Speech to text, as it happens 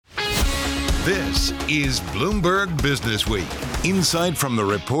This is Bloomberg Businessweek. Insight from the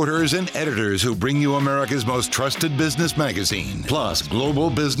reporters and editors who bring you America's most trusted business magazine. Plus,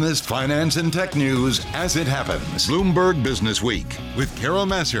 global business, finance, and tech news as it happens. Bloomberg Businessweek with Carol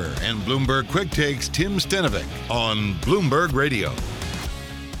Massar and Bloomberg Quick Takes Tim Stenovic on Bloomberg Radio.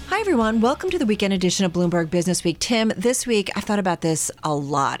 Hi, everyone. Welcome to the weekend edition of Bloomberg Businessweek. Tim, this week, I've thought about this a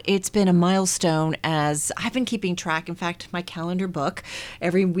lot. It's been a milestone as I've been keeping track. In fact, my calendar book,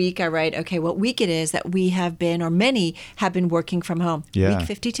 every week I write, okay, what week it is that we have been, or many have been working from home. Yeah. Week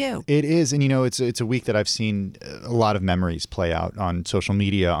 52. It is. And, you know, it's a week that I've seen a lot of memories play out on social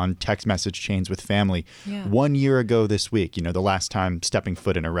media, on text message chains with family. Yeah. 1 year ago this week, you know, the last time stepping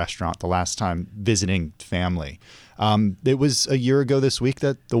foot in a restaurant, the last time visiting family. It was a year ago this week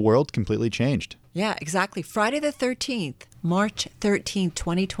that the world completely changed. Yeah, exactly. Friday the 13th, March 13th,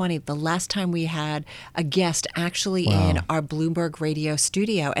 2020, the last time we had a guest actually in our Bloomberg radio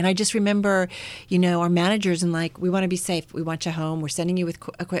studio. And I just remember, you know, our managers and like, we want to be safe. We want you home. We're sending you with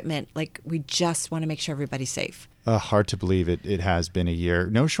equipment. Like, we just want to make sure everybody's safe. Hard to believe it has been a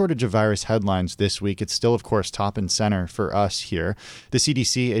year. No shortage of virus headlines this week. It's still, of course, top and center for us here. The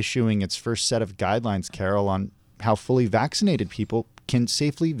CDC issuing its first set of guidelines, Carol, on how fully vaccinated people can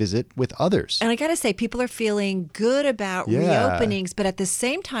safely visit with others. And I got to say, people are feeling good about reopenings, but at the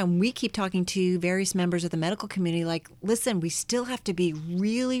same time, we keep talking to various members of the medical community like, listen, we still have to be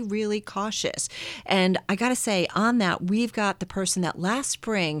really, really cautious. And I got to say, on that, we've got the person that last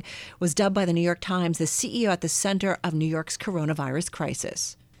spring was dubbed by the New York Times the CEO at the center of New York's coronavirus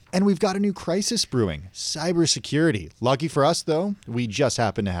crisis. And we've got a new crisis brewing, cybersecurity. Lucky for us, though, we just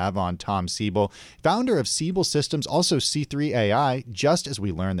happen to have on Tom Siebel, founder of Siebel Systems, also C3 AI, just as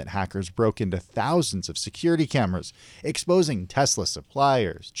we learned that hackers broke into thousands of security cameras, exposing Tesla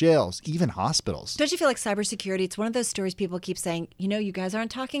suppliers, jails, even hospitals. Don't you feel like cybersecurity, it's one of those stories people keep saying, you know, you guys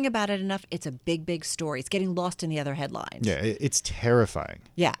aren't talking about it enough. It's a big, big story. It's getting lost in the other headlines. Yeah, it's terrifying.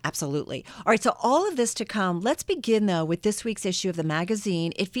 Yeah, absolutely. All right, so all of this to come. Let's begin, though, with this week's issue of the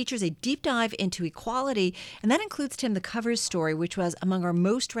magazine. It features a deep dive into equality, and that includes, Tim, the cover story, which was among our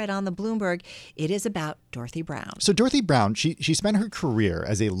most read on the Bloomberg. It is about Dorothy Brown. So Dorothy Brown, she spent her career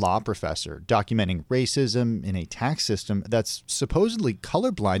as a law professor documenting racism in a tax system that's supposedly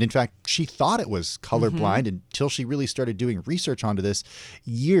colorblind. In fact, she thought it was colorblind until she really started doing research onto this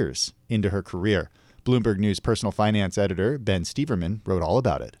years into her career. Bloomberg News personal finance editor Ben Steverman wrote all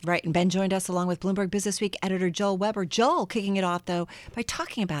about it. Right, and Ben joined us along with Bloomberg Businessweek editor Joel Weber. Joel kicking it off, though, by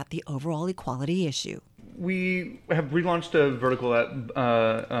talking about the overall equality issue. We have relaunched a vertical at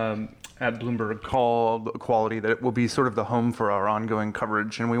Bloomberg called Equality that will be sort of the home for our ongoing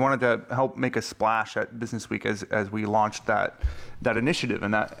coverage. And we wanted to help make a splash at Businessweek as we launched that initiative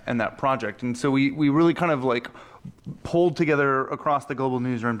and that project. And so we really kind of like pulled together across the global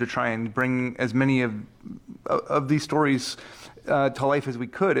newsroom to try and bring as many of these stories to life as we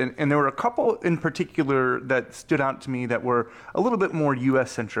could. And there were a couple in particular that stood out to me that were a little bit more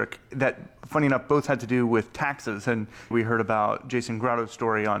U.S.-centric that, funny enough, both had to do with taxes. And we heard about Jason Grotto's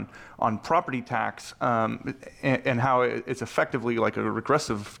story on property tax and how it's effectively like a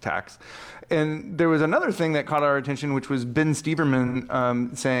regressive tax. And there was another thing that caught our attention, which was Ben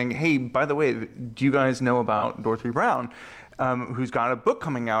Steverman saying, hey, by the way, do you guys know about Dorothy Brown? Who's got a book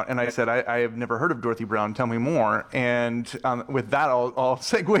coming out. And I said, I have never heard of Dorothy Brown. Tell me more. And with that, I'll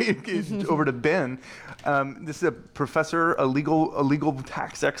segue over to Ben. This is a professor, a legal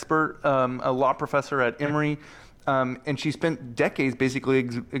tax expert, a law professor at Emory. And she spent decades basically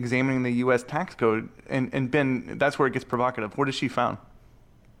examining the U.S. tax code. And Ben, that's where it gets provocative. What has she found?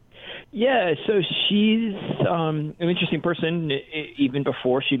 Yeah, so she's an interesting person. Even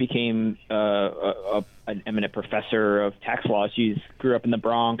before she became an eminent professor of tax law, she grew up in the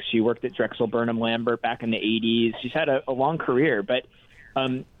Bronx. She worked at Drexel Burnham Lambert back in the 80s. She's had a long career, but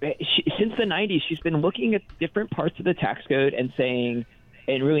since the 90s, she's been looking at different parts of the tax code and saying,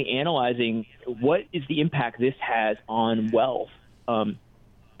 and really analyzing what is the impact this has on wealth,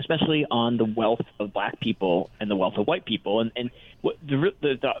 especially on the wealth of black people and the wealth of white people. And what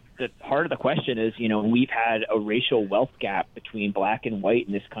the heart of the question is, you know, we've had a racial wealth gap between black and white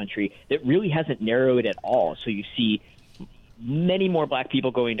in this country that really hasn't narrowed at all. So you see many more black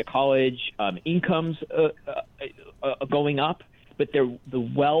people going to college, incomes going up, but the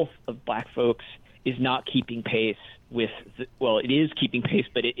wealth of black folks is not keeping pace with, it is keeping pace,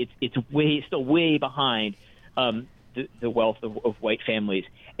 but it's still way behind the wealth of white families.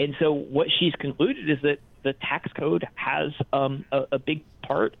 And so what she's concluded is that the tax code has a big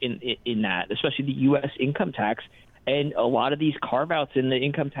part in that, especially the U.S. income tax, And a lot of these carve-outs in the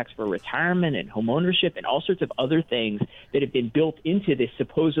income tax for retirement and home ownership and all sorts of other things that have been built into this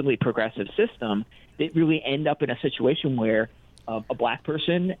supposedly progressive system that really end up in a situation where a black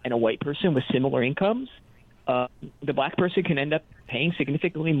person and a white person with similar incomes, the black person can end up paying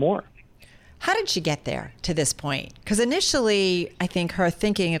significantly more. How did she get there to this point? Because initially, I think her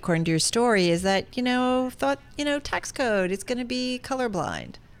thinking, according to your story, is that, tax code, it's going to be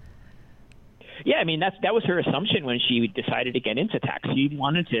colorblind. Yeah, I mean, that was her assumption when she decided to get into tax. She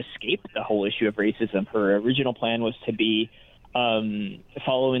wanted to escape the whole issue of racism. Her original plan was to be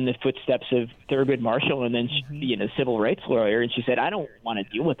following the footsteps of Thurgood Marshall and then, civil rights lawyer. And she said, I don't want to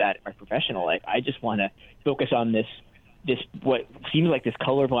deal with that in my professional life. I just want to focus on this what seems like this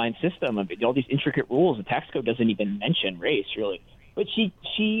colorblind system of all these intricate rules. The tax code doesn't even mention race, really. But she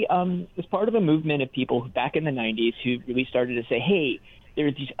was part of a movement of people back in the 90s who really started to say, hey,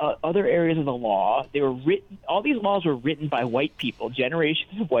 there's these other areas of the law. They were written. All these laws were written by white people,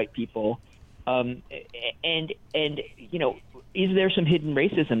 generations of white people, and is there some hidden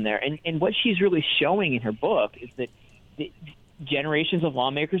racism there? And what she's really showing in her book is that generations of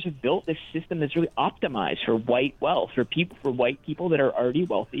lawmakers have built this system that's really optimized for white wealth, for white people that are already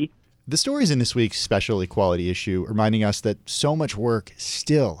wealthy. The stories in this week's special equality issue reminding us that so much work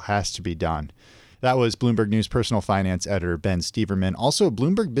still has to be done. That was Bloomberg News personal finance editor Ben Steverman, also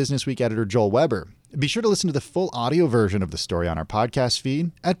Bloomberg Businessweek editor Joel Weber. Be sure to listen to the full audio version of the story on our podcast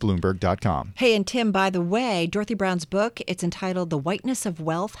feed at Bloomberg.com. Hey, and Tim, by the way, Dorothy Brown's book, it's entitled The Whiteness of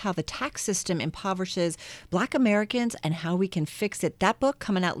Wealth, How the Tax System Impoverishes Black Americans and How We Can Fix It. That book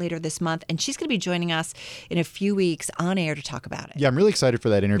coming out later this month, and she's going to be joining us in a few weeks on air to talk about it. Yeah, I'm really excited for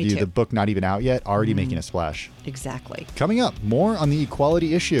that interview. Me too. The book not even out yet, already making a splash. Exactly. Coming up, more on the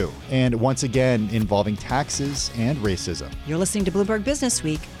equality issue, and once again involving taxes and racism. You're listening to Bloomberg Business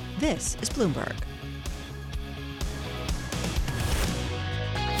Week. This is Bloomberg.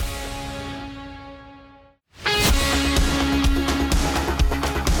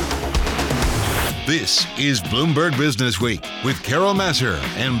 This is Bloomberg Business Week with Carol Massar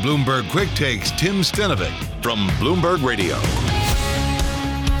and Bloomberg Quick Takes Tim Stenovic from Bloomberg Radio.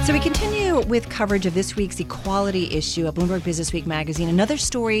 So we continue with coverage of this week's equality issue of Bloomberg Businessweek magazine. Another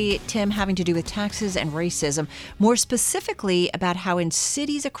story, Tim, having to do with taxes and racism, more specifically about how in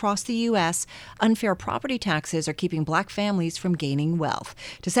cities across the U.S., unfair property taxes are keeping black families from gaining wealth.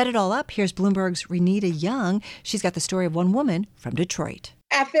 To set it all up, here's Bloomberg's Renita Young. She's got the story of one woman from Detroit.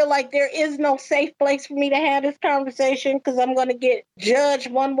 I feel like there is no safe place for me to have this conversation because I'm going to get judged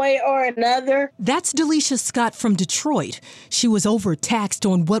one way or another. That's Delisha Scott from Detroit. She was overtaxed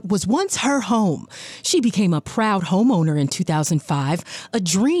on what was once her home. She became a proud homeowner in 2005, a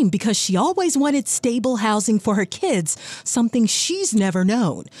dream because she always wanted stable housing for her kids, something she's never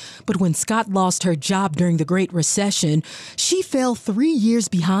known. But when Scott lost her job during the Great Recession, she fell 3 years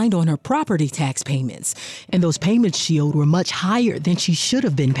behind on her property tax payments. And those payments she owed were much higher than she should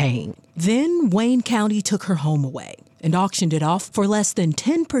have been paying. Then Wayne County took her home away and auctioned it off for less than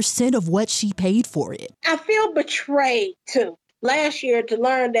 10% of what she paid for it. I feel betrayed, too. Last year, to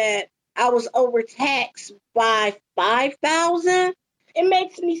learn that I was overtaxed by $5,000, it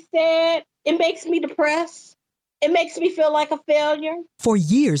makes me sad. It makes me depressed. It makes me feel like a failure. For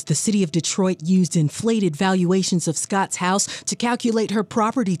years, the city of Detroit used inflated valuations of Scott's house to calculate her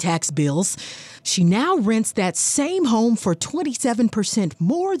property tax bills. She now rents that same home for 27%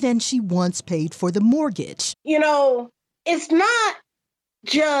 more than she once paid for the mortgage. You know, it's not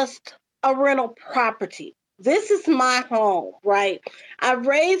just a rental property. This is my home, right? I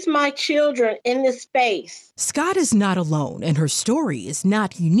raised my children in this space. Scott is not alone, and her story is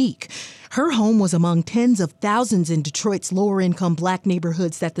not unique. Her home was among tens of thousands in Detroit's lower-income black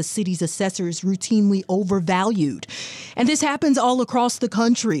neighborhoods that the city's assessors routinely overvalued. And this happens all across the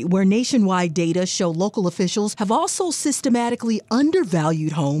country, where nationwide data show local officials have also systematically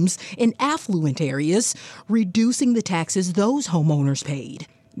undervalued homes in affluent areas, reducing the taxes those homeowners paid.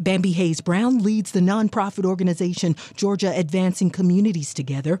 Bambi Hayes Brown leads the nonprofit organization Georgia Advancing Communities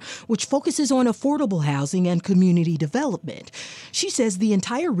Together, which focuses on affordable housing and community development. She says the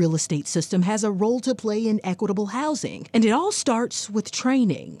entire real estate system has a role to play in equitable housing, and it all starts with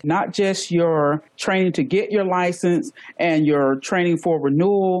training. Not just your training to get your license and your training for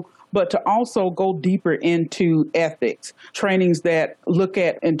renewal, but to also go deeper into ethics, trainings that look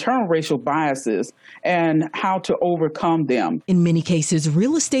at internal racial biases and how to overcome them. In many cases,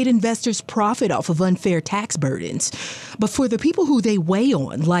 real estate investors profit off of unfair tax burdens. But for the people who they weigh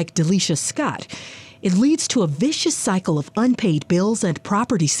on, like Delisha Scott, it leads to a vicious cycle of unpaid bills and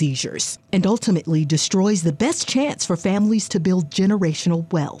property seizures, and ultimately destroys the best chance for families to build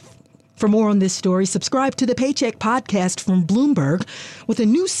generational wealth. For more on this story, subscribe to the Paycheck podcast from Bloomberg with a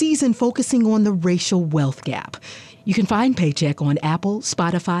new season focusing on the racial wealth gap. You can find Paycheck on Apple,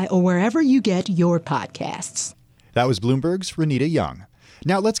 Spotify, or wherever you get your podcasts. That was Bloomberg's Renita Young.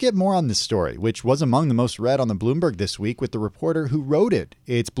 Now let's get more on this story, which was among the most read on the Bloomberg this week with the reporter who wrote it.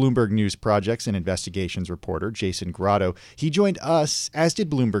 It's Bloomberg News Projects and Investigations reporter Jason Grotto. He joined us, as did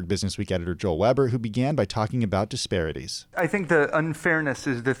Bloomberg Businessweek editor Joel Weber, who began by talking about disparities. I think the unfairness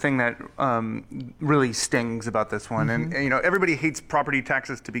is the thing that really stings about this one. Mm-hmm. And everybody hates property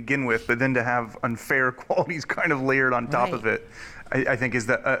taxes to begin with, but then to have unfair qualities kind of layered on top of it, I think is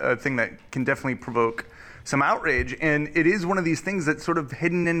a thing that can definitely provoke some outrage. And it is one of these things that's sort of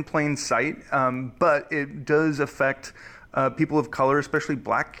hidden in plain sight, but it does affect people of color, especially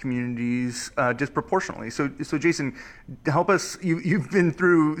black communities, disproportionately. So Jason, help us. You've been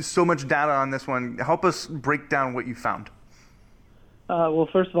through so much data on this one. Help us break down what you found. Well,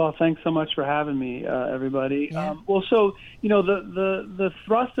 first of all, thanks so much for having me, everybody. Yeah. The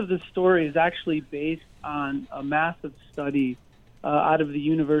thrust of this story is actually based on a massive study out of the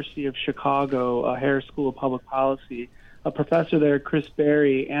University of Chicago, Harris School of Public Policy. A professor there, Chris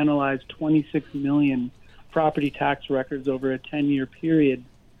Berry, analyzed 26 million property tax records over a 10-year period.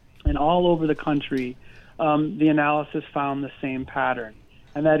 And all over the country, the analysis found the same pattern,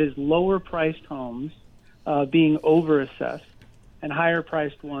 and that is lower-priced homes being overassessed and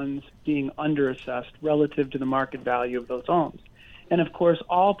higher-priced ones being underassessed relative to the market value of those homes. And, of course,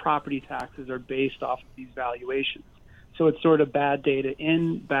 all property taxes are based off of these valuations. So it's sort of bad data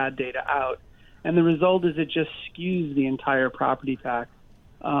in, bad data out. And the result is it just skews the entire property tax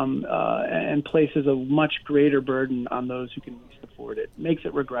and places a much greater burden on those who can least afford it. Makes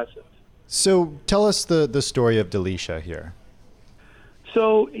it regressive. So tell us the story of Delisha here.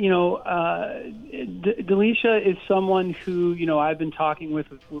 So, Delisha is someone who, I've been talking with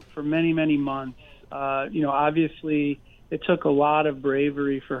for many, many months. Obviously it took a lot of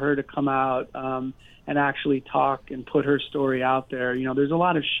bravery for her to come out and actually talk and put her story out there. There's a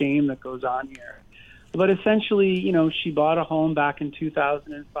lot of shame that goes on here. But essentially, she bought a home back in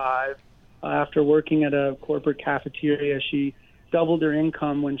 2005 after working at a corporate cafeteria. She doubled her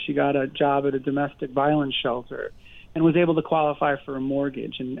income when she got a job at a domestic violence shelter and was able to qualify for a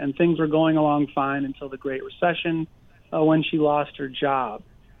mortgage. And things were going along fine until the Great Recession when she lost her job.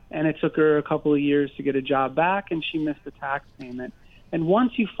 And it took her a couple of years to get a job back, and she missed the tax payment. And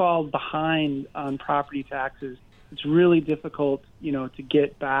once you fall behind on property taxes, it's really difficult, to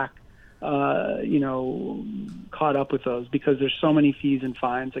get back, caught up with those because there's so many fees and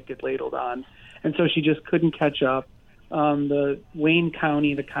fines that get ladled on. And so she just couldn't catch up. The Wayne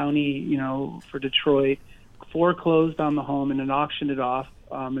County, the county, for Detroit, foreclosed on the home and then auctioned it off,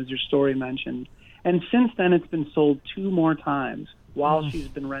 as your story mentioned. And since then, it's been sold 2 more times while she's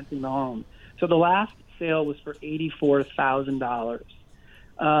been renting the home. So the last sale was for $84,000.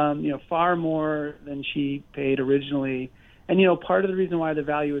 Far more than she paid originally. And, part of the reason why the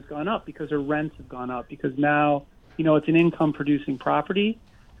value has gone up because her rents have gone up because now, it's an income producing property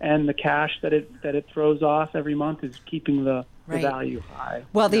and the cash that it throws off every month is keeping the value high.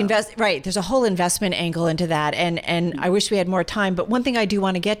 Well, there's a whole investment angle into that. And I wish we had more time. But one thing I do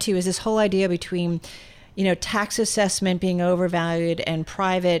want to get to is this whole idea between tax assessment being overvalued and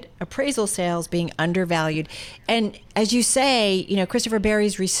private appraisal sales being undervalued. And as you say, Christopher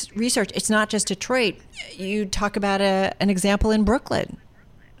Berry's research, it's not just Detroit. You talk about an example in Brooklyn.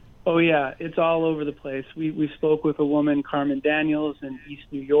 Oh, yeah. It's all over the place. We spoke with a woman, Carmen Daniels, in East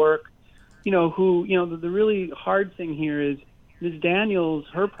New York, who, the really hard thing here is Ms. Daniels,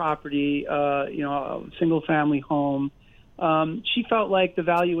 her property, a single-family home, she felt like the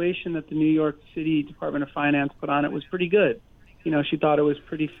valuation that the New York City Department of Finance put on it was pretty good. She thought it was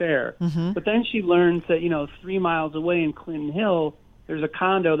pretty fair. Mm-hmm. But then she learns that, 3 miles away in Clinton Hill, there's a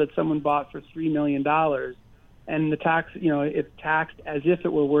condo that someone bought for $3 million. And the tax, it's taxed as if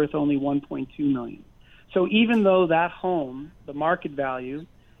it were worth only $1.2 million. So even though that home, the market value,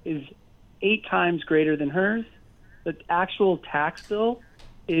 is 8 times greater than hers, the actual tax bill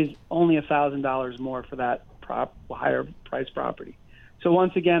is only $1,000 more for that higher price property. So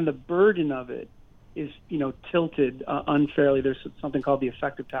once again, the burden of it is, tilted unfairly. There's something called the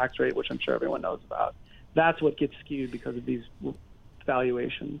effective tax rate, which I'm sure everyone knows about. That's what gets skewed because of these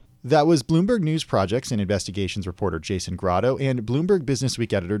valuations. That was Bloomberg News Projects and Investigations reporter Jason Grotto and Bloomberg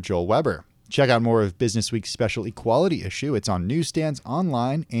Businessweek editor Joel Weber. Check out more of Businessweek's special equality issue. It's on newsstands,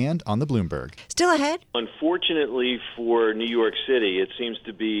 online, and on the Bloomberg. Still ahead? Unfortunately for New York City, it seems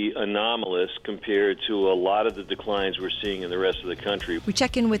to be anomalous compared to a lot of the declines we're seeing in the rest of the country. We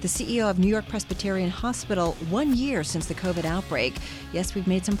check in with the CEO of New York Presbyterian Hospital 1 year since the COVID outbreak. Yes, we've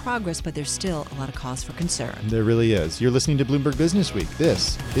made some progress, but there's still a lot of cause for concern. There really is. You're listening to Bloomberg Businessweek.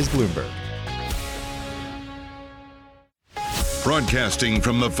 This is Bloomberg. Broadcasting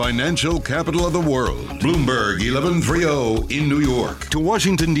from the financial capital of the world, Bloomberg 1130 in New York. To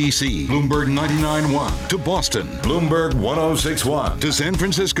Washington, D.C., Bloomberg 99.1. To Boston, Bloomberg 106.1. To San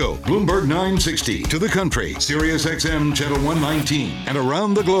Francisco, Bloomberg 960. To the country, Sirius XM Channel 119. And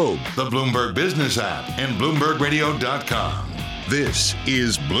around the globe, the Bloomberg Business app and BloombergRadio.com. This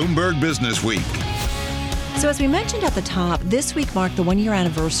is Bloomberg Business Week. So as we mentioned at the top, this week marked the 1 year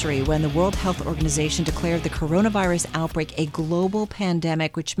anniversary when the World Health Organization declared the coronavirus outbreak a global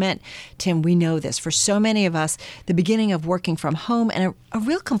pandemic, which meant, Tim, we know this, for so many of us, the beginning of working from home and a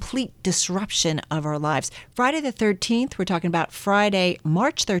real complete disruption of our lives. Friday the 13th, we're talking about Friday,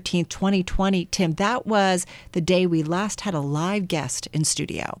 March 13th, 2020. Tim, that was the day we last had a live guest in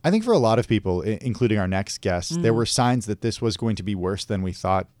studio. I think for a lot of people, including our next guest, there were signs that this was going to be worse than we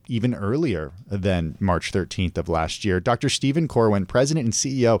thought even earlier than March 13th of last year. Dr. Stephen Corwin, president and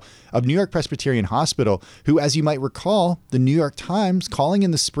CEO of New York Presbyterian Hospital, who, as you might recall, the New York Times calling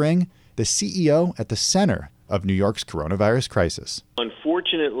in the spring the CEO at the center of New York's coronavirus crisis.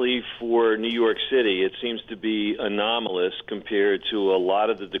 Unfortunately for New York City, it seems to be anomalous compared to a lot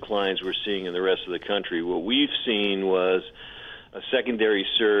of the declines we're seeing in the rest of the country. What we've seen was a secondary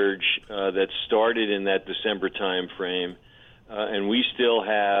surge that started in that December time frame. And we still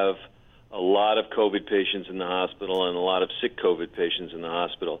have a lot of COVID patients in the hospital and a lot of sick COVID patients in the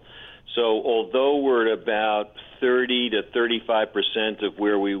hospital. So although we're at about 30 to 35% of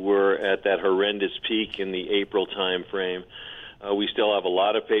where we were at that horrendous peak in the April time frame, we still have a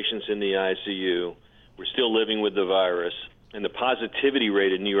lot of patients in the ICU. We're still living with the virus. And the positivity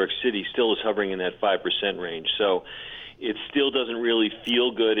rate in New York City still is hovering in that 5% range. So it still doesn't really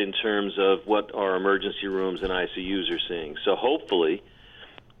feel good in terms of what our emergency rooms and ICUs are seeing. So hopefully,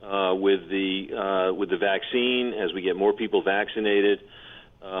 with the vaccine, as we get more people vaccinated,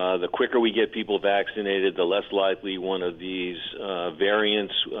 the quicker we get people vaccinated, the less likely one of these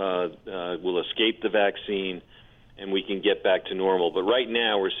variants will escape the vaccine, and we can get back to normal. But right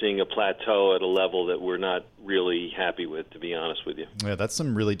now, we're seeing a plateau at a level that we're not really happy with, to be honest with you. Yeah, that's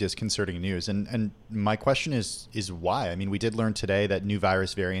some really disconcerting news. And my question is why? I mean, we did learn today that new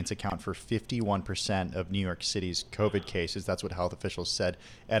virus variants account for 51% of New York City's COVID cases. That's what health officials said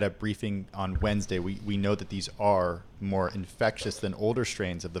at a briefing on Wednesday. We know that these are more infectious than older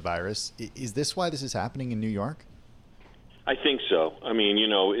strains of the virus. Is this why this is happening in New York? I think so. I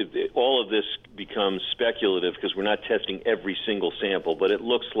mean, all of this becomes speculative because we're not testing every single sample, but it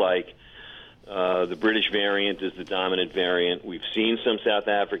looks like the British variant is the dominant variant. We've seen some South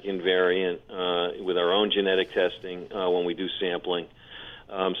African variant with our own genetic testing when we do sampling.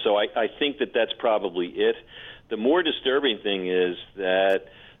 So I think that that's probably it. The more disturbing thing is that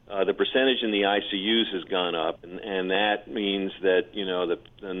the percentage in the ICUs has gone up, and that means that,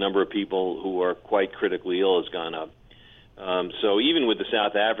 the number of people who are quite critically ill has gone up. So even with the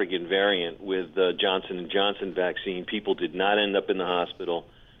South African variant, with the Johnson & Johnson vaccine, people did not end up in the hospital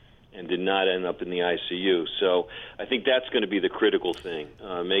and did not end up in the ICU. So I think that's going to be the critical thing,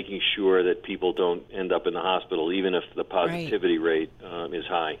 making sure that people don't end up in the hospital, even if the positivity rate is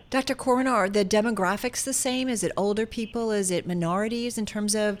high. Dr. Corwin, are the demographics the same? Is it older people? Is it minorities in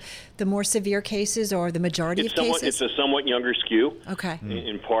terms of the more severe cases or the majority of cases? It's a somewhat younger skew. Okay.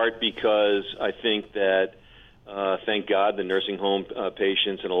 In part because I think that thank God the nursing home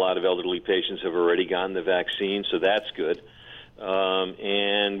patients and a lot of elderly patients have already gotten the vaccine, so that's good.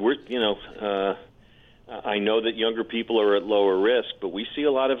 And we're, I know that younger people are at lower risk, but we see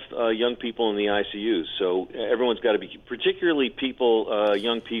a lot of young people in the ICUs. So everyone's got to be, particularly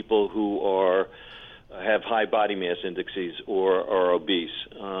young people who have high body mass indexes or are obese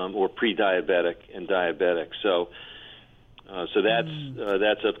or pre-diabetic and diabetic. So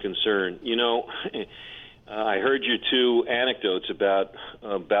that's of concern. I heard your two anecdotes about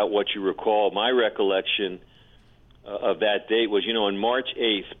what you recall. My recollection of that date was, on March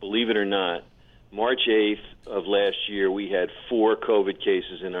 8th, believe it or not, March 8th of last year, we had 4 COVID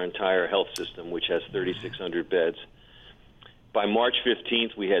cases in our entire health system, which has 3,600 beds. By March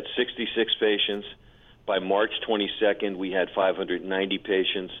 15th, we had 66 patients. By March 22nd, we had 590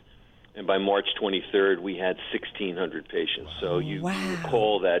 patients. And by March 23rd, we had 1,600 patients. So you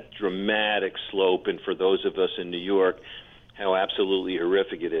recall that dramatic slope. And for those of us in New York, how absolutely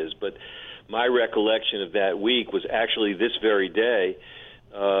horrific it is. But my recollection of that week was actually this very day.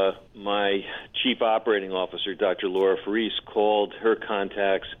 My chief operating officer, Dr. Laura Faris, called her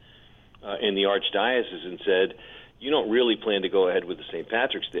contacts in the Archdiocese and said, "You don't really plan to go ahead with the St.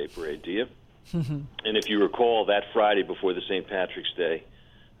 Patrick's Day parade, do you?" And if you recall, that Friday before the St. Patrick's Day,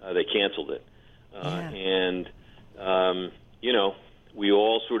 they canceled it. And, we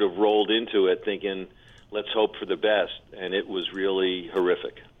all sort of rolled into it thinking, let's hope for the best. And it was really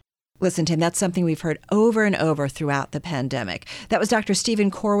horrific. Listen, Tim, that's something we've heard over and over throughout the pandemic. That was Dr.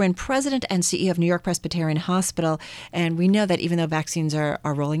 Stephen Corwin, President and CEO of New York Presbyterian Hospital. And we know that even though vaccines are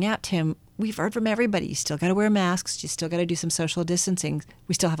rolling out, Tim, we've heard from everybody. You still got to wear masks. You still got to do some social distancing.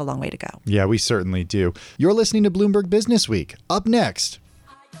 We still have a long way to go. Yeah, we certainly do. You're listening to Bloomberg Business Week. Up next.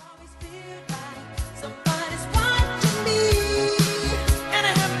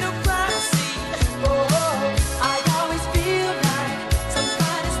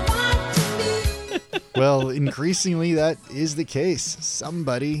 Well, increasingly, that is the case.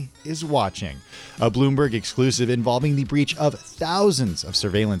 Somebody is watching. A Bloomberg exclusive involving the breach of thousands of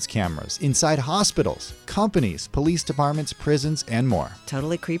surveillance cameras inside hospitals, companies, police departments, prisons, and more.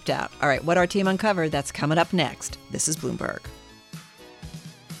 Totally creeped out. All right, what our team uncovered, that's coming up next. This is Bloomberg.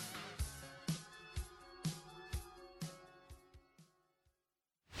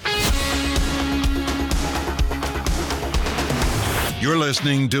 You're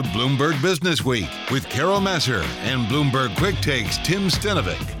listening to Bloomberg Business Week with Carol Massar and Bloomberg Quick Takes Tim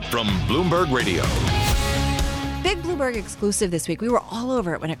Stenovic from Bloomberg Radio. Big Bloomberg exclusive this week. We were all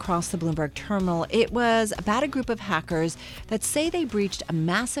over it when it crossed the Bloomberg terminal. It was about a group of hackers that say they breached a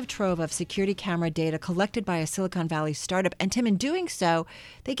massive trove of security camera data collected by a Silicon Valley startup. And Tim, in doing so,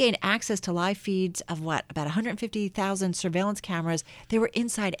 they gained access to live feeds of about 150,000 surveillance cameras. They were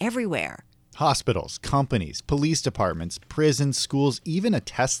inside everywhere. Hospitals, companies, police departments, prisons, schools, even a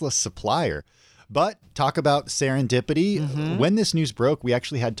Tesla supplier. But talk about serendipity. When this news broke, we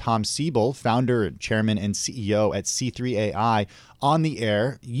actually had Tom Siebel, founder, chairman, and CEO at C3AI, on the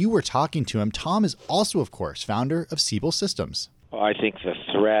air. You were talking to him. Tom is also, of course, founder of Siebel Systems. Well, I think the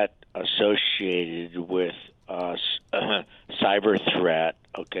threat associated with cyber threat,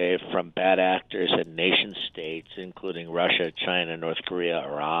 from bad actors and nation states, including Russia, China, North Korea,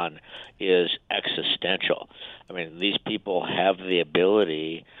 Iran, is existential. I mean, these people have the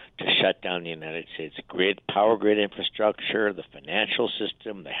ability to shut down the United States power grid infrastructure, the financial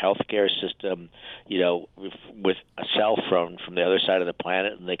system, the healthcare system, with a cell phone from the other side of the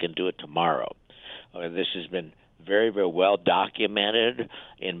planet, and they can do it tomorrow. This has been very, very well documented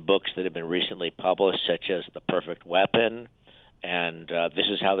in books that have been recently published, such as The Perfect Weapon, and This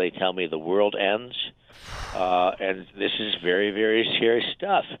Is How They Tell Me the World Ends. And this is very, very serious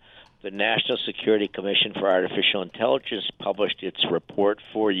stuff. The National Security Commission for Artificial Intelligence published its report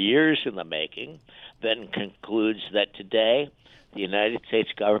 4 years in the making, then concludes that today the United States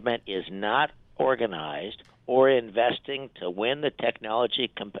government is not organized or investing to win the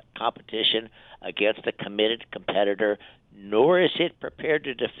technology competition against a committed competitor, nor is it prepared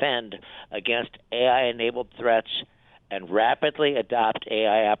to defend against AI-enabled threats and rapidly adopt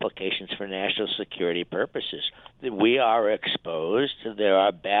AI applications for national security purposes. We are exposed. There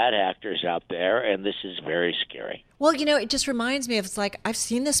are bad actors out there, and this is very scary. Well, it just reminds me of, it's like, I've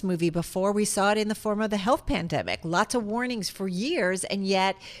seen this movie before. We saw it in the form of the health pandemic. Lots of warnings for years, and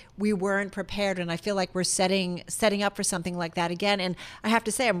yet we weren't prepared. And I feel like we're setting up for something like that again. And I have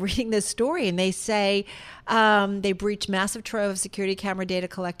to say, I'm reading this story, and they say they breached massive trove of security camera data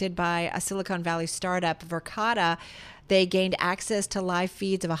collected by a Silicon Valley startup, Verkada. They gained access to live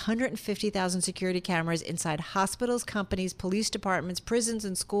feeds of 150,000 security cameras inside hospitals, companies, police departments, prisons,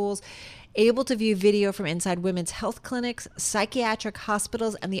 and schools, able to view video from inside women's health clinics, psychiatric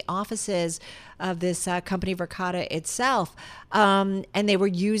hospitals, and the offices of this company, Verkada itself. And they were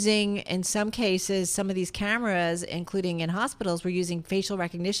using, in some cases, some of these cameras, including in hospitals, were using facial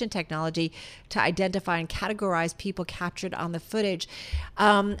recognition technology to identify and categorize people captured on the footage.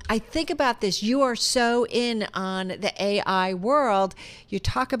 I think about this. You are so in on the AI world. You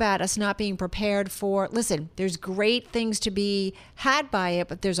talk about us not being prepared for, listen, there's great things to be had by it,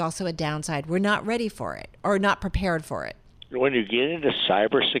 but there's also a downside. We're not ready for it or not prepared for it. When you get into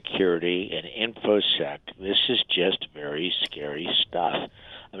cybersecurity and InfoSec, this is just very scary stuff.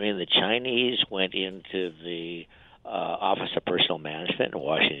 I mean, the Chinese went into the Office of Personnel Management in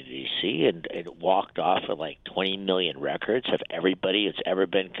Washington, D.C., and walked off with like 20 million records of everybody that's ever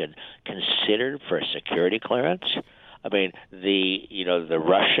been considered for a security clearance. I mean, the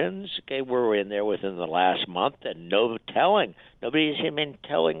Russians, okay, were in there within the last month, and nobody's even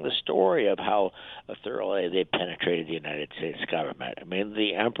telling the story of how thoroughly they penetrated the United States government. I mean,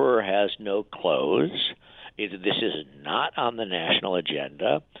 the emperor has no clothes. This is not on the national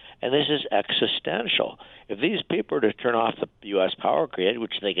agenda, and this is existential. If these people are to turn off the U.S. power grid,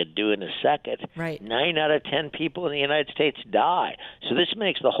 which they could do in a second, right, 9 out of 10 people in the United States die. So this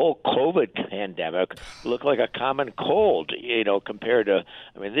makes the whole COVID pandemic look like a common cold, compared to,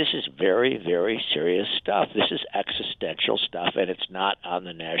 this is very, very serious stuff. This is existential stuff, and it's not on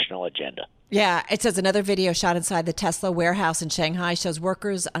the national agenda. Yeah, it says another video shot inside the Tesla warehouse in Shanghai shows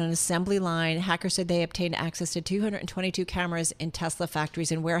workers on an assembly line. Hackers said they obtained access to 222 cameras in Tesla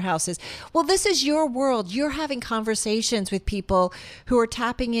factories and warehouses. Well, this is your world. You're having conversations with people who are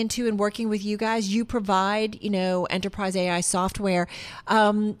tapping into and working with you guys. You provide, enterprise AI software.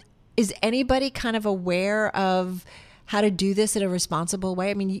 Is anybody kind of aware of how to do this in a responsible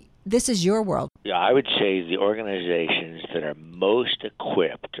way? I mean, this is your world. Yeah, I would say the organizations that are most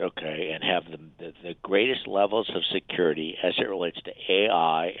equipped, and have the greatest levels of security as it relates to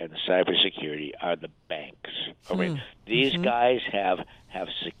AI and cybersecurity are the banks. These guys have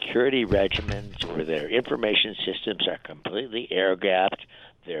security regimens where their information systems are completely air-gapped.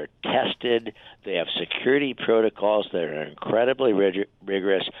 They're tested. They have security protocols that are incredibly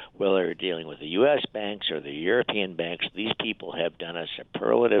rigorous. Whether they're dealing with the U.S. banks or the European banks, these people have done a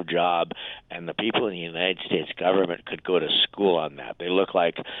superlative job, and the people in the United States government could go to school on that. They look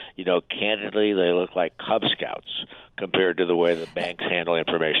like, candidly, they look like Cub Scouts compared to the way the banks handle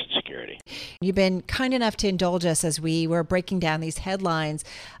information security. You've been kind enough to indulge us as we were breaking down these headlines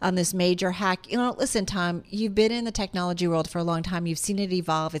on this major hack. Listen, Tom, you've been in the technology world for a long time. You've seen it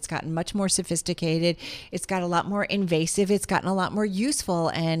evolve. It's gotten much more sophisticated. It's got a lot more invasive. It's gotten a lot more useful.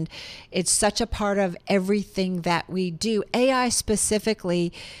 And it's such a part of everything that we do. AI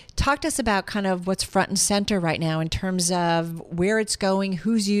specifically, talk to us about kind of what's front and center right now in terms of where it's going,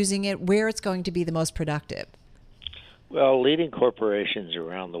 who's using it, where it's going to be the most productive. Well, leading corporations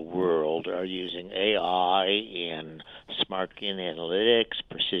around the world are using AI in smart analytics,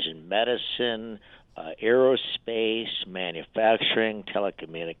 precision medicine, aerospace, manufacturing,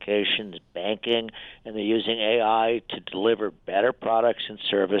 telecommunications, banking, and they're using AI to deliver better products and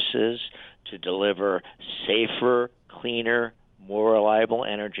services, to deliver safer, cleaner, more reliable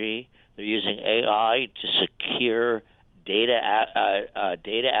energy. They're using AI to secure data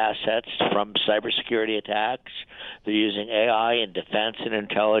assets from cybersecurity attacks. They're using AI in defense and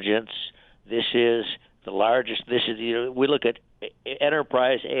intelligence. This is the largest. We look at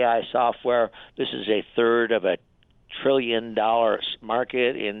enterprise AI software. This is a third of $1 trillion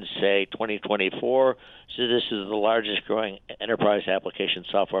market in, say, 2024. So this is the largest growing enterprise application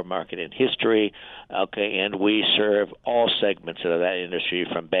software market in history. And we serve all segments of that industry,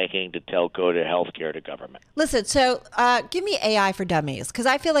 from banking to telco to healthcare to government. Listen, so give me AI for dummies, because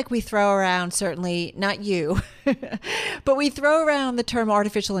I feel like we throw around, certainly not you, but we throw around the term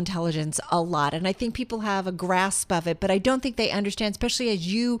artificial intelligence a lot. And I think people have a grasp of it, but I don't think they understand, especially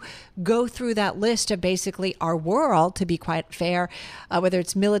as you go through that list of basically our world, to be quite fair, whether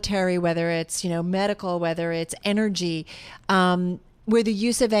it's military, whether it's medical, whether it's energy, where the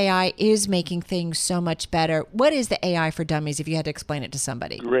use of AI is making things so much better. What is the AI for dummies, if you had to explain it to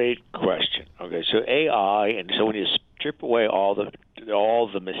somebody? Great question. Okay, so AI, and so when you strip away all the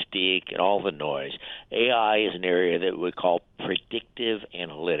mystique and all the noise, AI is an area that we call predictive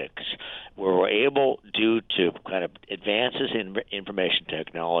analytics, where we're able, due to kind of advances in information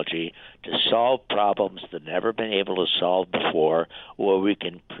technology, to solve problems that never been able to solve before, where we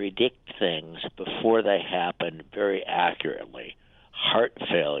can predict things before they happen very accurately. Heart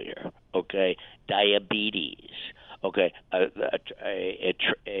failure, diabetes,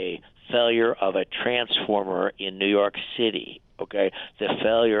 a failure of a transformer in New York City, the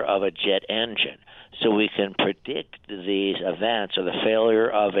failure of a jet engine. So we can predict these events, or the failure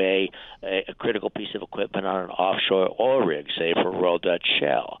of a critical piece of equipment on an offshore oil rig, say for Royal Dutch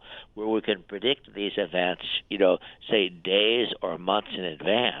Shell, where we can predict these events, say days or months in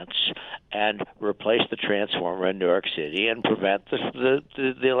advance, and replace the transformer in New York City and prevent the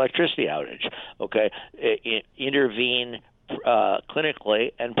electricity outage. Intervene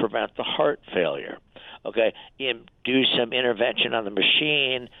clinically and prevent the heart failure. Do some intervention on the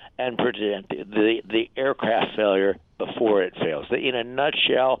machine and prevent the aircraft failure before it fails. In a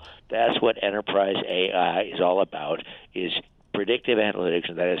nutshell, that's what enterprise AI is all about, is predictive analytics,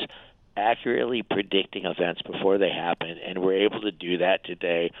 and that is accurately predicting events before they happen, and we're able to do that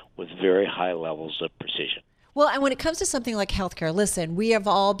today with very high levels of precision. Well, and when it comes to something like healthcare, listen, we have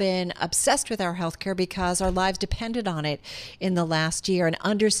all been obsessed with our healthcare because our lives depended on it in the last year. And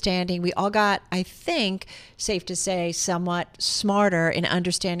understanding, we all got, I think, safe to say, somewhat smarter in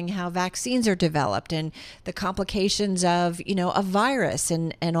understanding how vaccines are developed and the complications of, a virus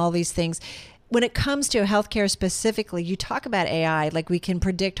and all these things. When it comes to healthcare specifically, you talk about AI, like we can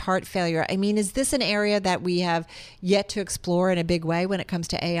predict heart failure. I mean, is this an area that we have yet to explore in a big way when it comes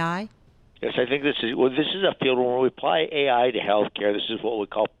to AI? Yes, I think this is a field where we apply AI to healthcare. This is what we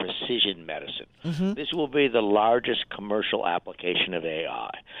call precision medicine. Mm-hmm. This will be the largest commercial application of AI.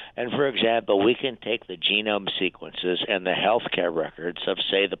 And for example, we can take the genome sequences and the healthcare records of,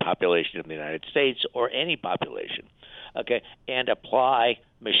 say, the population of the United States or any population, okay, and apply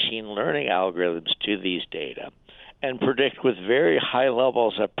machine learning algorithms to these data and predict with very high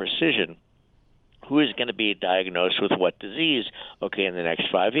levels of precision who is going to be diagnosed with what disease, okay, in the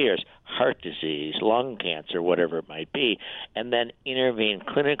next 5 years, heart disease, lung cancer, whatever it might be, and then intervene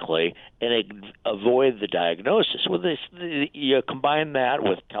clinically and avoid the diagnosis. Well, you combine that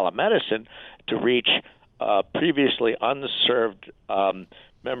with telemedicine to reach previously unserved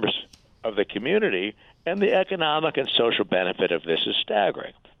members of the community, and the economic and social benefit of this is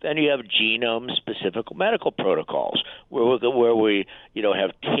staggering. Then you have genome-specific medical protocols, where we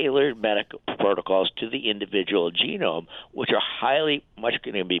have tailored medical protocols to the individual genome, which are going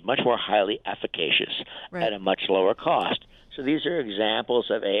to be much more highly efficacious at a much lower cost. So these are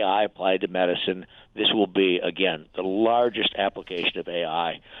examples of AI applied to medicine. This will be, again, the largest application of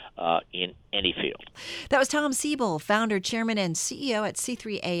AI in any field. That was Tom Siebel, founder, chairman, and CEO at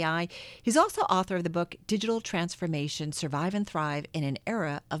C3AI. He's also author of the book Digital Transformation, Survive and Thrive in an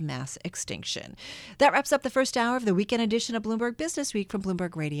Era of Mass Extinction. That wraps up the first hour of the weekend edition of Bloomberg Businessweek from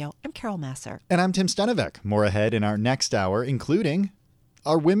Bloomberg Radio. I'm Carol Masser. And I'm Tim Stenovec. More ahead in our next hour, including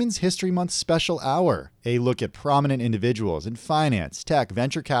our Women's History Month special hour, a look at prominent individuals in finance, tech,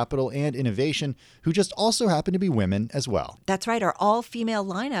 venture capital, and innovation who just also happen to be women as well. That's right. Our all-female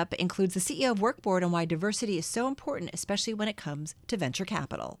lineup includes the CEO of Workboard and why diversity is so important, especially when it comes to venture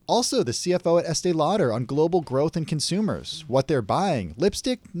capital. Also, the CFO at Estee Lauder on global growth and consumers, what they're buying.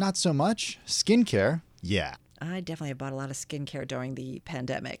 Lipstick, not so much. Skincare, yeah. I definitely have bought a lot of skincare during the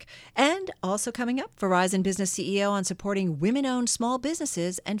pandemic. And also coming up, Verizon Business CEO on supporting women-owned small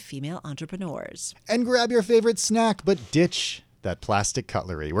businesses and female entrepreneurs. And grab your favorite snack, but ditch that plastic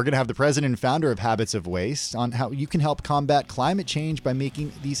cutlery. We're going to have the president and founder of Habits of Waste on how you can help combat climate change by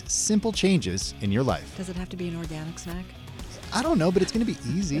making these simple changes in your life. Does it have to be an organic snack? I don't know, but it's going to be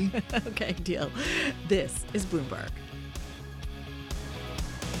easy. Okay, deal. This is Bloomberg.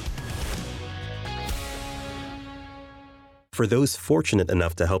 For those fortunate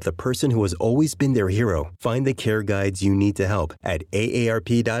enough to help the person who has always been their hero, find the care guides you need to help at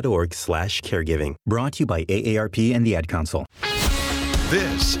aarp.org/caregiving. Brought to you by AARP and the Ad Council.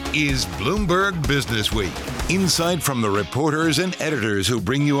 This is Bloomberg Businessweek. Insight from the reporters and editors who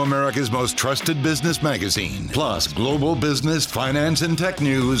bring you America's most trusted business magazine. Plus, global business, finance, and tech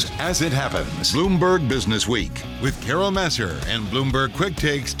news as it happens. Bloomberg Businessweek with Carol Masser and Bloomberg Quick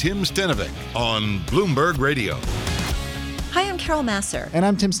Takes Tim Stenovec on Bloomberg Radio. Hi, I'm Carol Masser. And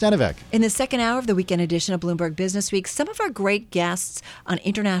I'm Tim Stenovec. In the second hour of the weekend edition of Bloomberg Businessweek, some of our great guests on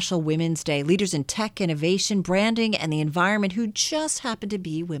International Women's Day, leaders in tech, innovation, branding, and the environment who just happen to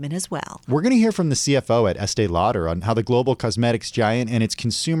be women as well. We're going to hear from the CFO at Estee Lauder on how the global cosmetics giant and its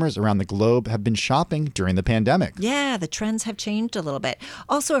consumers around the globe have been shopping during the pandemic. Yeah, the trends have changed a little bit.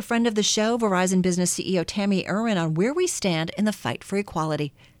 Also, a friend of the show, Verizon Business CEO Tammy Erwin, on where we stand in the fight for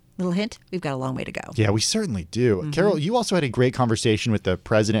equality. Little hint, we've got a long way to go. Yeah, we certainly do. Mm-hmm. Carol, you also had a great conversation with the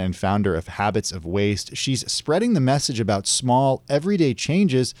president and founder of Habits of Waste. She's spreading the message about small, everyday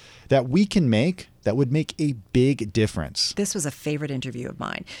changes that we can make that would make a big difference. This was a favorite interview of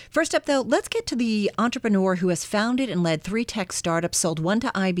mine. First up, though, let's get to the entrepreneur who has founded and led 3 tech startups, sold 1 to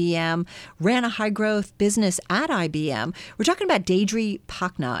IBM, ran a high-growth business at IBM. We're talking about Deirdre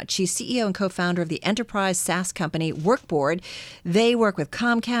Paknod. She's CEO and co-founder of the enterprise SaaS company Workboard. They work with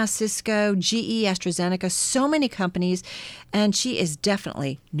Comcast, Cisco, GE, AstraZeneca, so many companies, and she is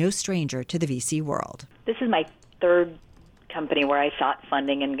definitely no stranger to the VC world. This is my third company where I sought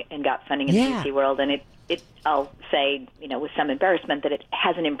funding and got funding in the VC world, and it I'll say, with some embarrassment, that it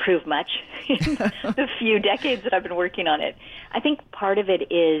hasn't improved much in the few decades that I've been working on it. I think part of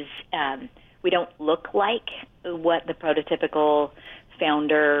it is we don't look like what the prototypical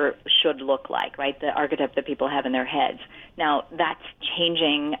founder should look like, right? The archetype that people have in their heads. Now, that's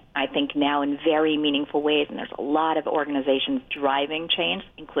changing, I think, now in very meaningful ways, and there's a lot of organizations driving change,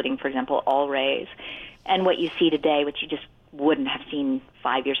 including, for example, Allraise. And what you see today, which you just wouldn't have seen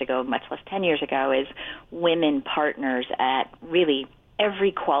 5 years ago, much less 10 years ago, is women partners at really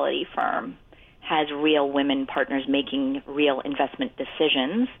every quality firm has real women partners making real investment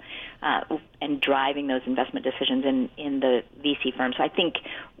decisions and driving those investment decisions in the VC firm. So I think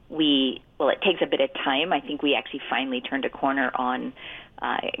it takes a bit of time. I think we actually finally turned a corner on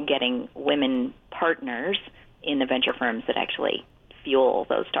getting women partners in the venture firms that actually fuel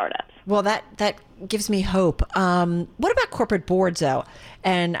those startups. Well, that gives me hope. What about corporate boards, though?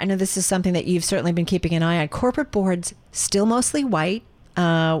 And I know this is something that you've certainly been keeping an eye on. Corporate boards still mostly white.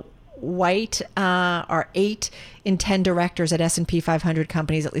 White are 8 in 10 directors at S&P 500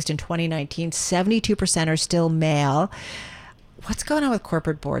 companies, at least in 2019. 72% are still male. What's going on with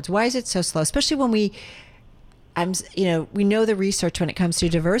corporate boards? Why is it so slow? Especially when we know the research when it comes to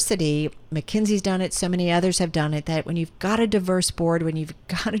diversity. McKinsey's done it. So many others have done it, that when you've got a diverse board, when you've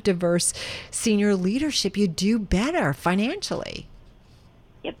got a diverse senior leadership, you do better financially.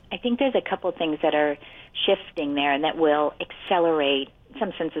 Yep. I think there's a couple of things that are shifting there and that will accelerate, in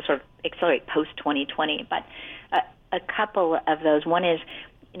some senses, sort of accelerate post-2020. But a couple of those. One is,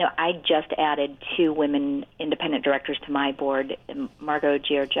 I just added 2 women independent directors to my board, Margot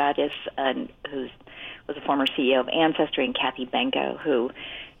Georgiadis, who was a former CEO of Ancestry, and Kathy Benko, who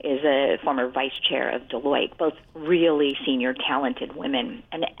is a former vice chair of Deloitte, both really senior, talented women.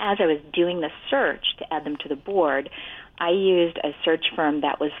 And as I was doing the search to add them to the board, I used a search firm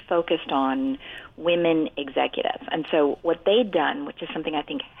that was focused on women executives. And so what they'd done, which is something I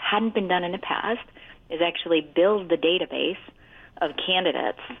think hadn't been done in the past, is actually build the database of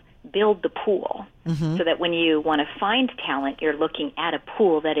candidates, build the pool, so that when you want to find talent, you're looking at a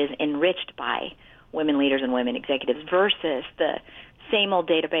pool that is enriched by women leaders and women executives versus the same old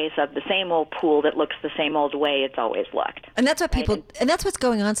database of the same old pool that looks the same old way it's always looked. And that's what people, and that's what's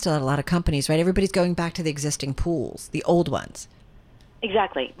going on still at a lot of companies, right? Everybody's going back to the existing pools, the old ones.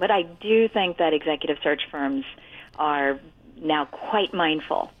 Exactly. But I do think that executive search firms are now quite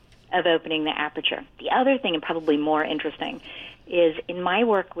mindful of opening the aperture. The other thing, and probably more interesting, is in my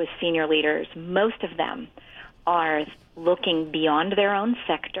work with senior leaders, most of them are looking beyond their own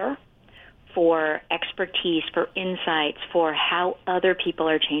sector for expertise, for insights, for how other people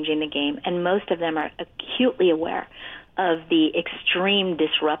are changing the game. And most of them are acutely aware of the extreme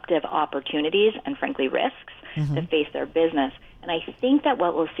disruptive opportunities and, frankly, risks that face their business. And I think that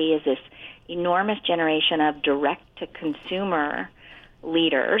what we'll see is this enormous generation of direct-to-consumer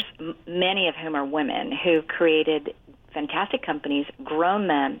leaders, many of whom are women, who created fantastic companies, grown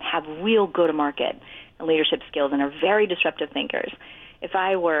them, have real go-to-market and leadership skills, and are very disruptive thinkers. If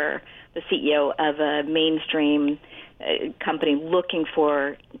I were the CEO of a mainstream company looking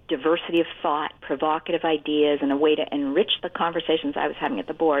for diversity of thought, provocative ideas, and a way to enrich the conversations I was having at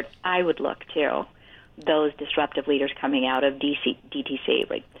the board, I would look to those disruptive leaders coming out of DTC,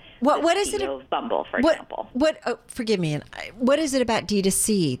 right? What is it of Bumble, for example? Forgive me. What is it about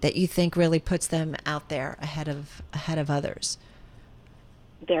D2C that you think really puts them out there ahead of others?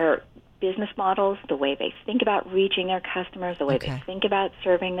 Their business models, the way they think about reaching their customers, the way they think about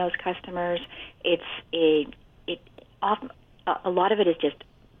serving those customers. A lot of it is just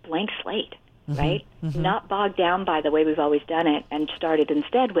blank slate, right? Not bogged down by the way we've always done it, and started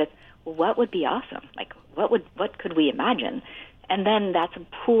instead with, well, what would be awesome? Like, what could we imagine? And then that's a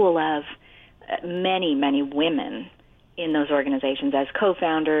pool of many, many women in those organizations as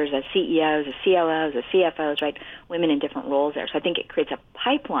co-founders, as CEOs, as COOs, as CFOs, right? Women in different roles there. So I think it creates a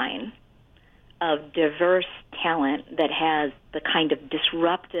pipeline of diverse talent that has the kind of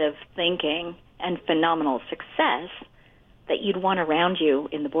disruptive thinking and phenomenal success that you'd want around you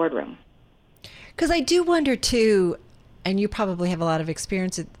in the boardroom. Because I do wonder, too, and you probably have a lot of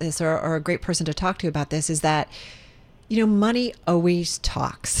experience at this, or a great person to talk to about this, is that money always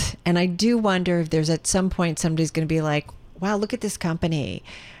talks. And I do wonder if there's at some point somebody's going to be like, wow, look at this company,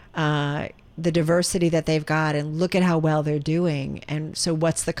 the diversity that they've got, and look at how well they're doing. And so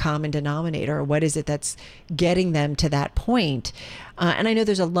what's the common denominator? Or what is it that's getting them to that point? And I know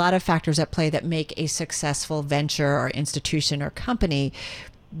there's a lot of factors at play that make a successful venture or institution or company,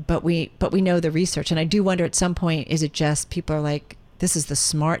 but we know the research. And I do wonder at some point, is it just people are like, this is the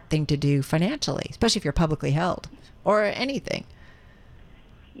smart thing to do financially, especially if you're publicly held? Or anything.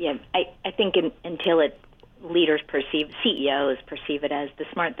 Yeah, I think until leaders CEOs perceive it as the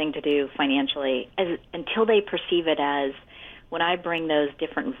smart thing to do financially, until they perceive it as, when I bring those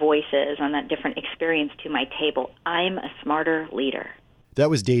different voices on that different experience to my table, I'm a smarter leader. That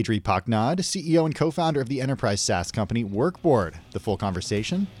was Deirdre Paknad, CEO and co-founder of the enterprise SaaS company Workboard. The full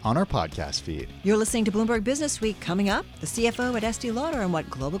conversation on our podcast feed. You're listening to Bloomberg Businessweek. Coming up, the CFO at Estee Lauder and what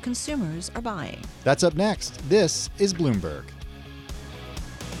global consumers are buying. That's up next. This is Bloomberg.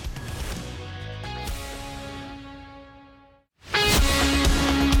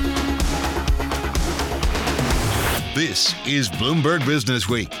 This is Bloomberg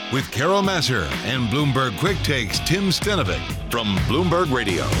Businessweek with Carol Massar and Bloomberg Quick Takes Tim Stenovic from Bloomberg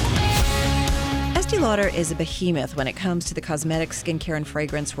Radio. Estee Lauder is a behemoth when it comes to the cosmetics, skincare, and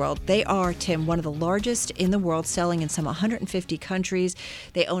fragrance world. They are, Tim, one of the largest in the world, selling in some 150 countries.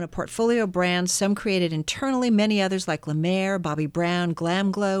 They own a portfolio of brands, some created internally, many others like La Mer, Bobbi Brown,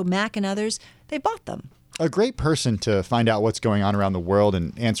 Glam Glow, MAC, and others. They bought them. A great person to find out what's going on around the world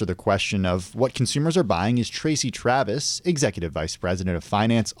and answer the question of what consumers are buying is Tracy Travis, Executive Vice President of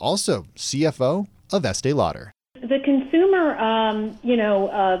Finance, also CFO of Estee Lauder. The consumer,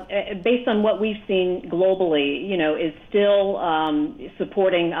 based on what we've seen globally, is still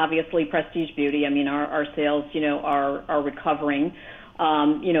supporting, obviously, prestige beauty. I mean, our sales, are recovering.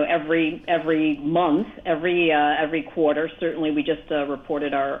 Every month, every quarter. Certainly, we just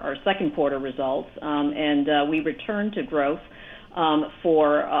reported our second quarter results, and we returned to growth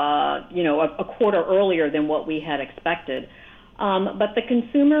for a quarter earlier than what we had expected. But the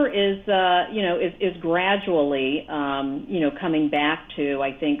consumer is gradually coming back to,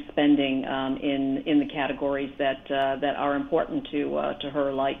 I think, spending in the categories that are important to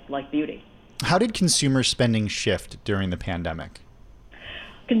her, like beauty. How did consumer spending shift during the pandemic?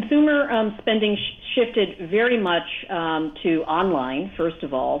 Consumer spending shifted very much to online, first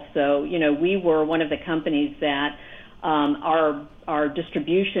of all. So, we were one of the companies that our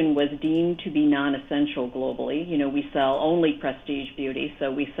distribution was deemed to be non-essential globally. We sell only prestige beauty,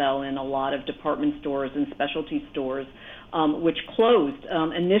 so we sell in a lot of department stores and specialty stores, which closed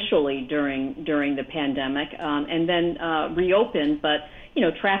initially during the pandemic and then reopened, but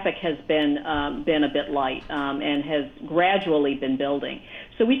traffic has been a bit light and has gradually been building.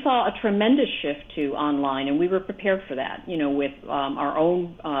 So we saw a tremendous shift to online, and we were prepared for that, with our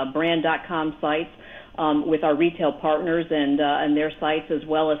own brand.com sites, with our retail partners and their sites, as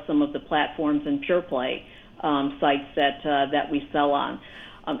well as some of the platforms and pure play sites that we sell on.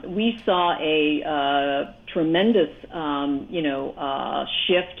 We saw a tremendous,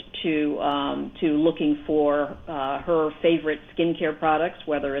 shift to looking for her favorite skincare products,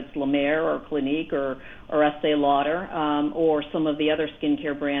 whether it's La Mer or Clinique or Estee Lauder, or some of the other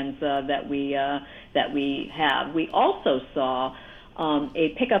skincare brands that we have. We also saw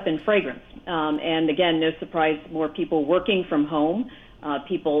a pickup in fragrance, and again, no surprise, more people working from home.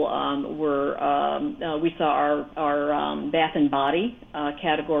 We saw our bath and body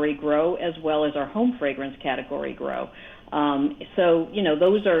category grow, as well as our home fragrance category grow. So,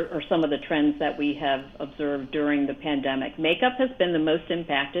 those are some of the trends that we have observed during the pandemic. Makeup has been the most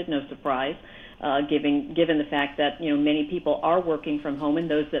impacted, no surprise, given the fact that, many people are working from home, and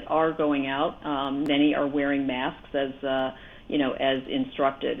those that are going out, many are wearing masks as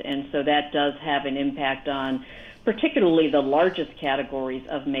instructed. And so that does have an impact on particularly the largest categories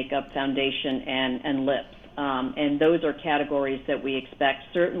of makeup, foundation, and lips. And those are categories that we expect,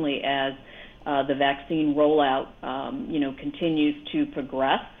 certainly as the vaccine rollout, continues to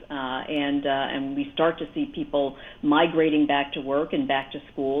progress, and we start to see people migrating back to work and back to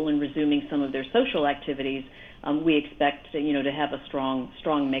school and resuming some of their social activities. We expect, to have a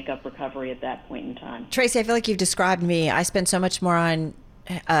strong makeup recovery at that point in time. Tracy, I feel like you've described me. I spend so much more on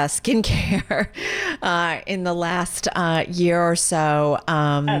skincare in the last year or so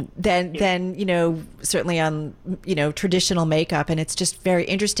than certainly on traditional makeup, and it's just very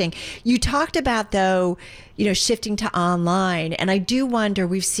interesting. You talked about, though, shifting to online, and I do wonder,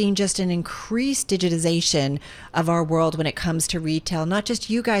 we've seen just an increased digitization of our world when it comes to retail, not just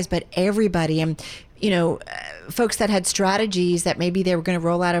you guys, but everybody. And folks that had strategies that maybe they were going to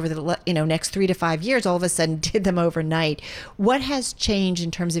roll out over the next 3 to 5 years, all of a sudden did them overnight. What has changed in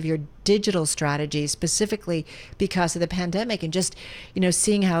terms of your digital strategy, specifically because of the pandemic, and just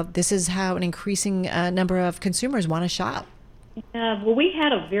seeing how this is how an increasing number of consumers want to shop? Well, we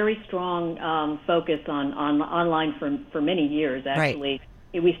had a very strong focus on online for many years. Actually,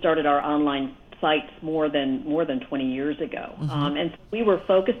 right. We started our online sites more than 20 years ago. Mm-hmm. And so we were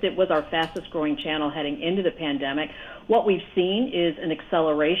focused. It was our fastest growing channel heading into the pandemic. What we've seen is an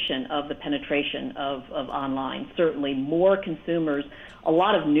acceleration of the penetration of online. Certainly more consumers, a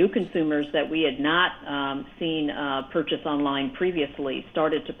lot of new consumers that we had not seen purchase online previously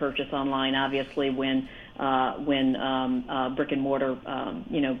started to purchase online, obviously, when when brick and mortar,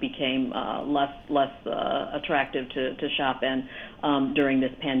 became less attractive to shop in during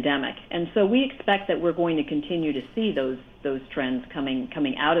this pandemic. And so we expect that we're going to continue to see those trends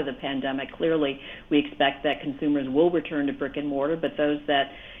coming out of the pandemic. Clearly, we expect that consumers will return to brick and mortar, but those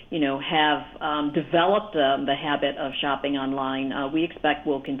that have developed the habit of shopping online, we expect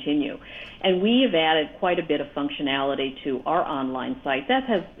will continue. And we have added quite a bit of functionality to our online site. That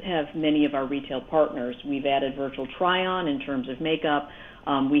have many of our retail partners. We've added virtual try-on in terms of makeup.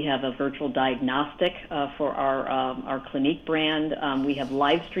 We have a virtual diagnostic for our Clinique brand. We have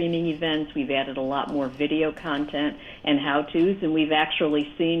live streaming events. We've added a lot more video content and how-tos, and we've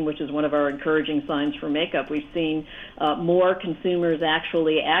actually seen, which is one of our encouraging signs for makeup, we've seen more consumers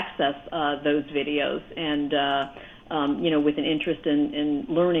actually access those videos and with an interest in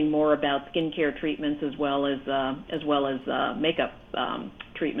learning more about skincare treatments as well as makeup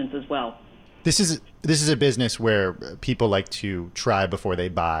treatments as well. This is a business where people like to try before they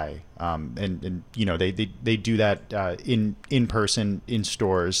buy, and they do that in person in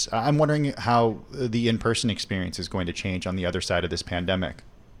stores. I'm wondering how the in-person experience is going to change on the other side of this pandemic.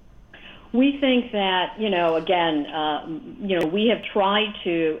 We think that, we have tried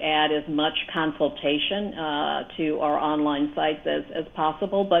to add as much consultation to our online sites as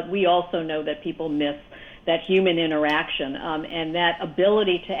possible, but we also know that people miss that human interaction and that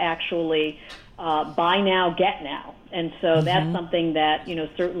ability to actually buy now, get now. And so that's something that,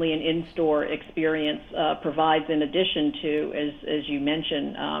 certainly an in-store experience provides, in addition to, as you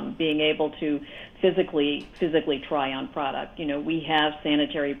mentioned, being able to physically try on product. We have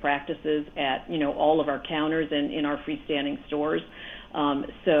sanitary practices at, all of our counters and in our freestanding stores.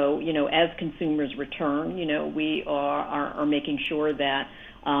 So, as consumers return, we are making sure that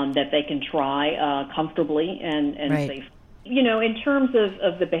they can try comfortably and right. safely. In terms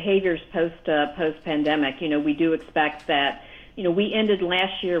of the behaviors post-pandemic, we do expect that, we ended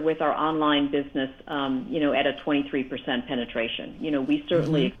last year with our online business, at a 23% penetration. We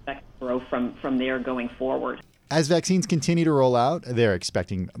certainly expect to grow from there going forward. As vaccines continue to roll out, they're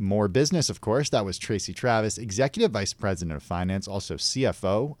expecting more business, of course. That was Tracy Travis, Executive Vice President of Finance, also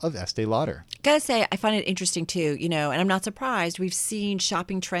CFO of Estee Lauder. Gotta say, I find it interesting too, and I'm not surprised. We've seen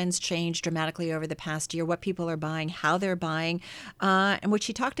shopping trends change dramatically over the past year, what people are buying, how they're buying, and what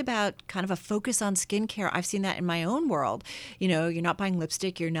she talked about, kind of a focus on skincare. I've seen that in my own world. You're not buying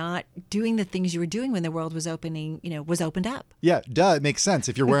lipstick, you're not doing the things you were doing when the world was opened up. Yeah, duh, it makes sense.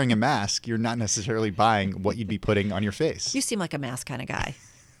 If you're wearing a mask, you're not necessarily buying what you'd be putting on your face. You seem like a mask kind of guy.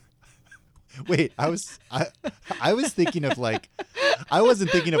 Wait, I was thinking of like, I wasn't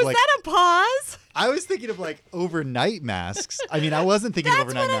thinking of was like. Was that a pause? I was thinking of like overnight masks. I mean, I wasn't thinking of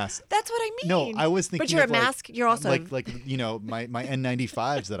overnight masks. That's what I mean. No, I was thinking. But you're of a mask. You're also my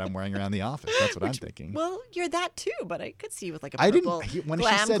N95s that I'm wearing around the office. That's what I'm thinking. Well, you're that too, but I could see you with like a purple when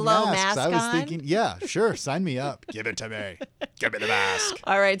glam she said glow masks, mask I was on. thinking, yeah, sure, sign me up. Give it to me. Give me the mask.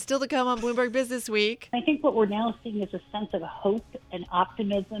 All right, still to come on Bloomberg Business Week. I think what we're now seeing is a sense of hope and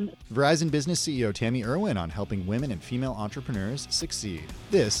optimism. Verizon Business CEO Tammy Irwin on helping women and female entrepreneurs succeed.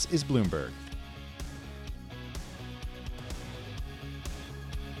 This is Bloomberg.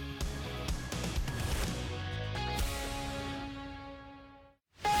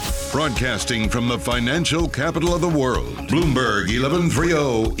 Broadcasting from the financial capital of the world, Bloomberg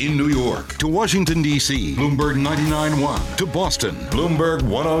 1130 in New York. To Washington, D.C., Bloomberg 99.1. To Boston, Bloomberg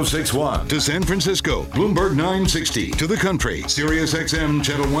 106.1. To San Francisco, Bloomberg 960. To the country, Sirius XM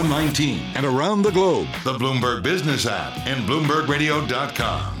Channel 119. And around the globe, the Bloomberg Business app and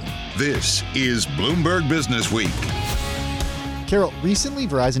BloombergRadio.com. This is Bloomberg Business Week. Carol, recently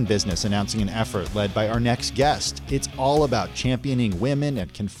Verizon Business announcing an effort led by our next guest. It's all about championing women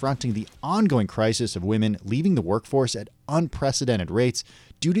and confronting the ongoing crisis of women leaving the workforce at unprecedented rates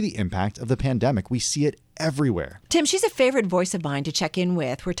due to the impact of the pandemic. We see it everywhere. Tim, she's a favorite voice of mine to check in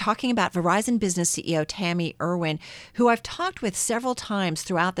with. We're talking about Verizon Business CEO Tammy Irwin, who I've talked with several times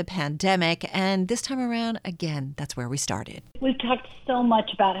throughout the pandemic. And this time around, again, that's where we started. We've talked so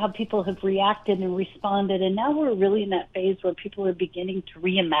much about how people have reacted and responded. And now we're really in that phase where people are beginning to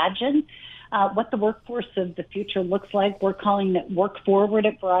reimagine what the workforce of the future looks like. We're calling it Work Forward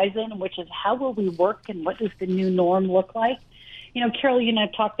at Verizon, which is how will we work and what does the new norm look like? Carol, you and I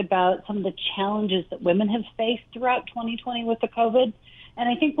have talked about some of the challenges that women have faced throughout 2020 with the COVID. And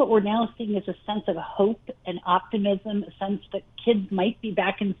I think what we're now seeing is a sense of hope and optimism, a sense that kids might be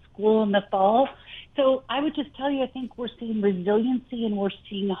back in school in the fall. So I would just tell you, I think we're seeing resiliency and we're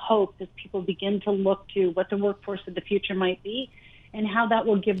seeing hope as people begin to look to what the workforce of the future might be. and how that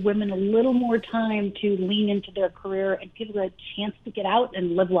will give women a little more time to lean into their career and give them a chance to get out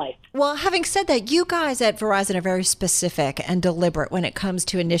and live life. Well, having said that, you guys at Verizon are very specific and deliberate when it comes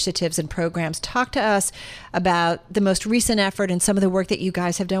to initiatives and programs. Talk to us about the most recent effort and some of the work that you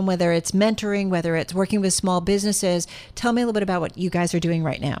guys have done, whether it's mentoring, whether it's working with small businesses. Tell me a little bit about what you guys are doing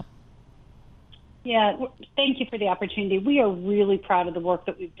right now. Yeah, thank you for the opportunity. We are really proud of the work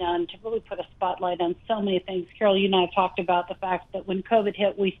that we've done to really put a spotlight on so many things. Carol, you and I have talked about the fact that when COVID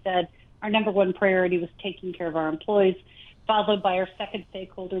hit, we said our number one priority was taking care of our employees, followed by our second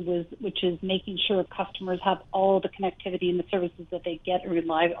stakeholder, which is making sure customers have all the connectivity and the services that they get and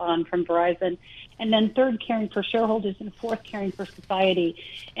rely on from Verizon. And then third, caring for shareholders, and fourth, caring for society.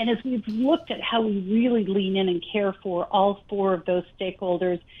 And as we've looked at how we really lean in and care for all four of those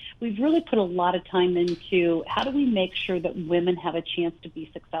stakeholders, we've really put a lot of time into how do we make sure that women have a chance to be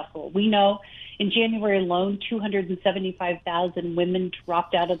successful. We know in January alone, 275,000 women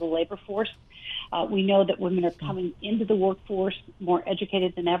dropped out of the labor force. We know that women are coming into the workforce more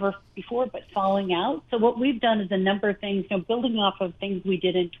educated than ever before, but falling out. So what we've done is a number of things, building off of things we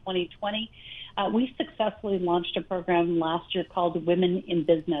did in 2020. We successfully launched a program last year called Women in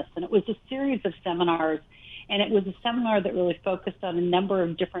Business, and it was a series of seminars. And it was a seminar that really focused on a number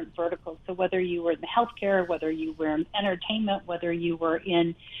of different verticals. So whether you were in the healthcare, whether you were in entertainment, whether you were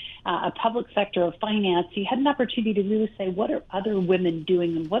in a public sector of finance, you had an opportunity to really say, what are other women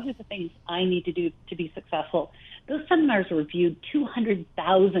doing and what are the things I need to do to be successful? Those seminars were viewed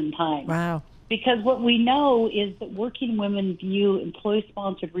 200,000 times. Wow. Because what we know is that working women view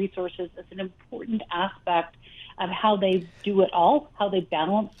employee-sponsored resources as an important aspect of how they do it all, how they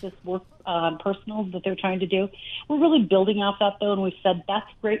balance this work personal that they're trying to do. We're really building off that, though, and we've said that's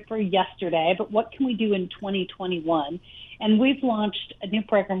great for yesterday, but what can we do in 2021? And we've launched a new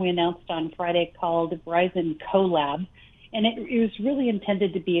program we announced on Friday called Verizon CoLab, and it is really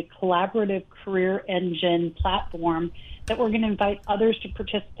intended to be a collaborative career engine platform that we're going to invite others to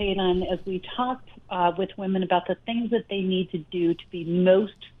participate on as we talk with women about the things that they need to do to be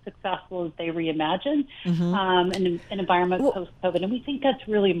most successful as they reimagine an environment post-COVID. And we think that's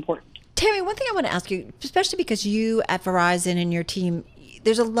really important. Tammy, one thing I want to ask you, especially because you at Verizon and your team,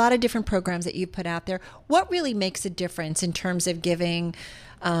 there's a lot of different programs that you put out there. What really makes a difference in terms of giving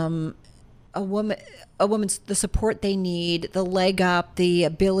a woman the support they need, the leg up, the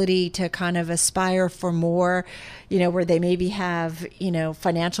ability to kind of aspire for more, where they maybe have,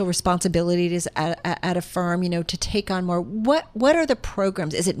 financial responsibilities at a firm, to take on more? What are the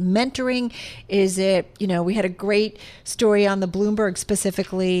programs? Is it mentoring? Is it, we had a great story on the Bloomberg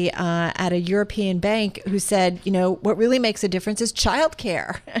specifically at a European bank who said, what really makes a difference is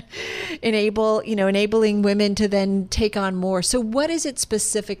childcare, enabling women to then take on more. So what is it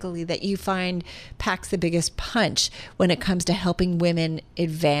specifically that you find packs the biggest punch when it comes to helping women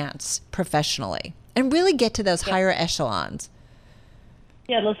advance professionally and really get to those higher echelons?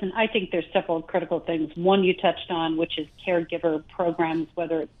 Yeah, listen, I think there's several critical things. One you touched on, which is caregiver programs,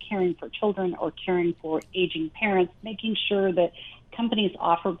 whether it's caring for children or caring for aging parents, making sure that companies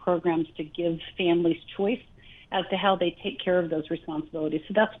offer programs to give families choice as to how they take care of those responsibilities.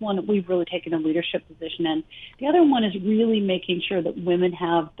 So that's one that we've really taken a leadership position in. The other one is really making sure that women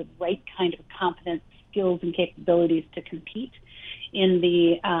have the right kind of competence, skills, and capabilities to compete in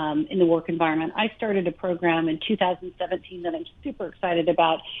the work environment. I started a program in 2017 that I'm super excited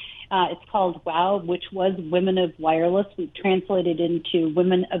about. It's called WOW, which was Women of Wireless. We've translated into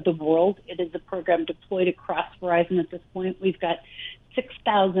Women of the World. It is a program deployed across Verizon at this point. We've got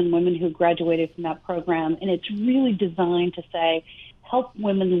 6,000 women who graduated from that program, and it's really designed to say, help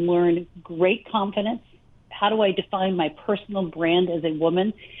women learn great confidence. How do I define my personal brand as a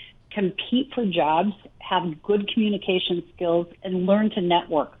woman? Compete for jobs, have good communication skills, and learn to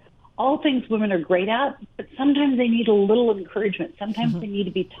network. All things women are great at, but sometimes they need a little encouragement. Sometimes they need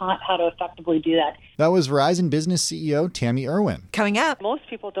to be taught how to effectively do that. That was Verizon Business CEO Tammy Irwin. Coming up. Most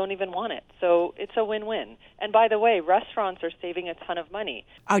people don't even want it, so it's a win-win. And by the way, restaurants are saving a ton of money.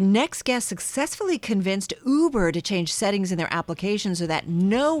 Our next guest successfully convinced Uber to change settings in their application so that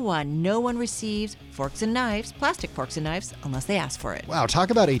no one receives forks and knives, plastic forks and knives, unless they ask for it. Wow, talk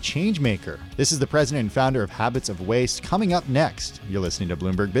about a change maker. This is the president and founder of Habits of Waste. Coming up next, you're listening to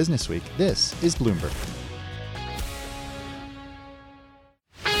Bloomberg Businessweek. This is Bloomberg.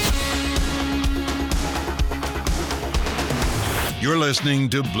 You're listening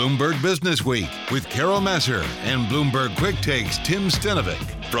to Bloomberg Businessweek with Carol Messer and Bloomberg Quick Takes Tim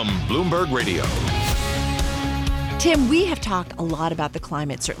Stenovic from Bloomberg Radio. Tim, we have talked a lot about the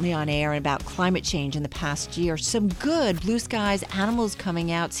climate, certainly on air, and about climate change in the past year. Some good blue skies, animals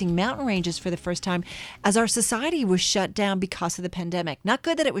coming out, seeing mountain ranges for the first time as our society was shut down because of the pandemic. Not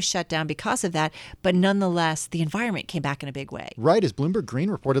good that it was shut down because of that, but nonetheless, the environment came back in a big way. Right. As Bloomberg Green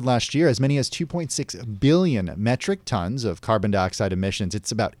reported last year, as many as 2.6 billion metric tons of carbon dioxide emissions,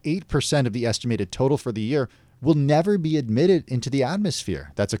 it's about 8% of the estimated total for the year, will never be admitted into the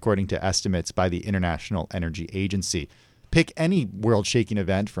atmosphere. That's according to estimates by the International Energy Agency. Pick any world-shaking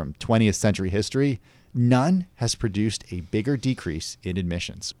event from 20th century history, none has produced a bigger decrease in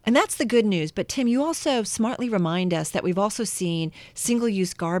emissions. And that's the good news. But Tim, you also smartly remind us that we've also seen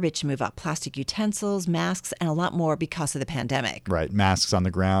single-use garbage move up, plastic utensils, masks, and a lot more because of the pandemic. Right. Masks on the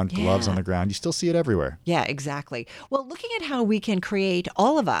ground, gloves on the ground. You still see it everywhere. Yeah, exactly. Well, looking at how we can create,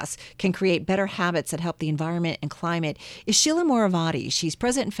 all of us can create better habits that help the environment and climate is Sheila Moravati. She's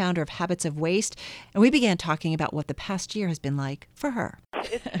president and founder of Habits of Waste. And we began talking about what the past year has been like for her.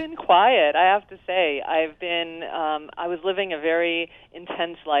 It's been quiet, I have to say. I was living a very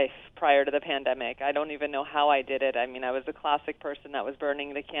intense life prior to the pandemic. I don't even know how I did it. I mean, I was the classic person that was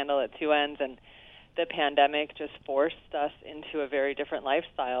burning the candle at two ends, and the pandemic just forced us into a very different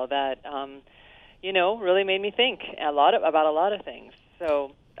lifestyle that, really made me think about a lot of things.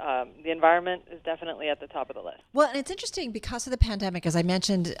 So the environment is definitely at the top of the list. Well, and it's interesting because of the pandemic, as I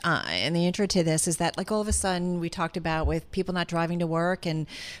mentioned in the intro to this, is that like all of a sudden we talked about with people not driving to work and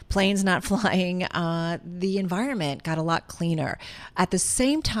planes not flying, the environment got a lot cleaner. At the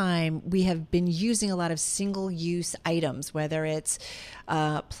same time, we have been using a lot of single-use items, whether it's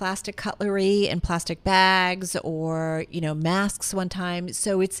plastic cutlery and plastic bags or, masks one time.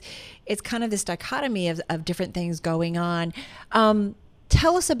 So it's kind of this dichotomy of different things going on.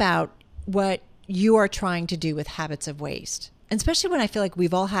 Tell us about what you are trying to do with Habits of Waste, and especially when I feel like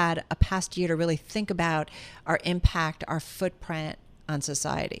we've all had a past year to really think about our impact, our footprint on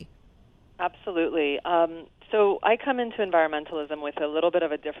society. Absolutely. So I come into environmentalism with a little bit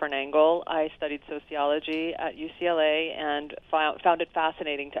of a different angle. I studied sociology at UCLA and found it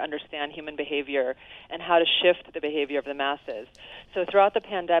fascinating to understand human behavior and how to shift the behavior of the masses. So throughout the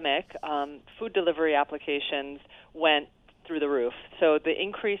pandemic, food delivery applications went through the roof. So the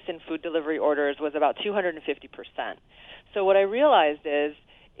increase in food delivery orders was about 250%. So what I realized is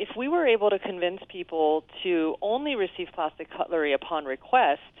if we were able to convince people to only receive plastic cutlery upon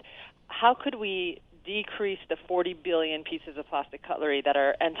request, how could we decrease the 40 billion pieces of plastic cutlery that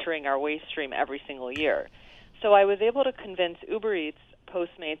are entering our waste stream every single year? So I was able to convince Uber Eats,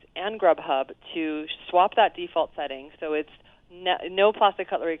 Postmates, and Grubhub to swap that default setting so it's no plastic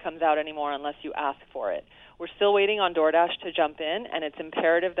cutlery comes out anymore unless you ask for it. We're still waiting on DoorDash to jump in, and it's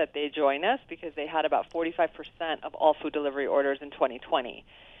imperative that they join us because they had about 45% of all food delivery orders in 2020.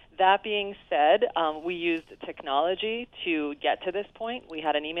 That being said, we used technology to get to this point. We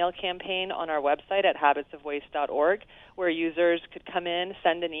had an email campaign on our website at habitsofwaste.org where users could come in,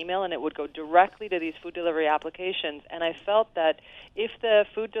 send an email, and it would go directly to these food delivery applications. And I felt that if the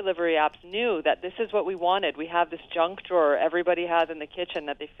food delivery apps knew that this is what we wanted, we have this junk drawer everybody has in the kitchen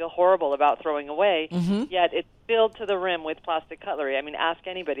that they feel horrible about throwing away, yet it's filled to the rim with plastic cutlery. I mean, ask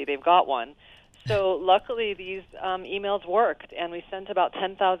anybody, they've got one. So luckily, these emails worked, and we sent about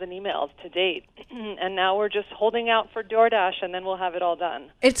 10,000 emails to date. And now we're just holding out for DoorDash, and then we'll have it all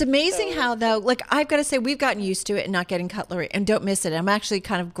done. It's amazing how, though, like I've got to say, we've gotten used to it and not getting cutlery, and don't miss it. I'm actually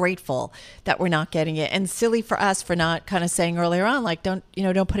kind of grateful that we're not getting it, and silly for us for not kind of saying earlier on, like, don't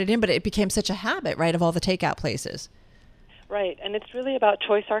put it in. But it became such a habit, right, of all the takeout places. Right, and it's really about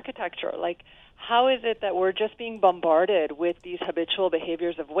choice architecture. Like, how is it that we're just being bombarded with these habitual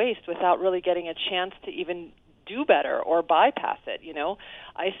behaviors of waste without really getting a chance to even do better or bypass it,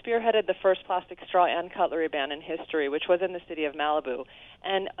 I spearheaded the first plastic straw and cutlery ban in history, which was in the city of Malibu.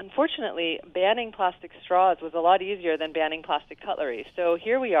 And unfortunately, banning plastic straws was a lot easier than banning plastic cutlery. So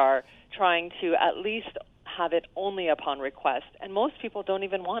here we are trying to at least have it only upon request, and most people don't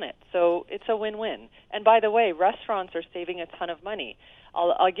even want it. So it's a win-win. And by the way, restaurants are saving a ton of money.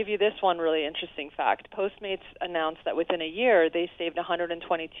 I'll give you this one really interesting fact. Postmates announced that within a year, they saved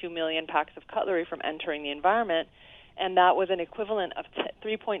 122 million packs of cutlery from entering the environment, and that was an equivalent of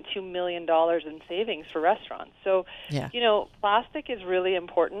 $3.2 million in savings for restaurants. So, plastic is really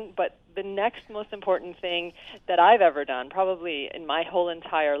important, but the next most important thing that I've ever done, probably in my whole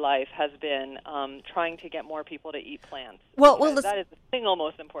entire life, has been trying to get more people to eat plants. Well, that is the single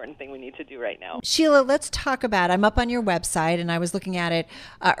most important thing we need to do right now. Sheila, let's talk about, I'm up on your website, and I was looking at it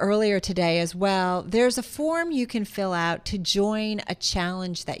earlier today as well. There's a form you can fill out to join a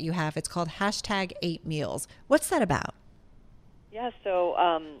challenge that you have. It's called #8meals. What's that about? Yeah, so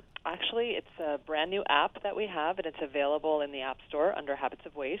Actually, it's a brand new app that we have, and it's available in the App Store under Habits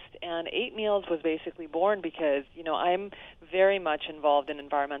of Waste. And 8 Meals was basically born because, I'm very much involved in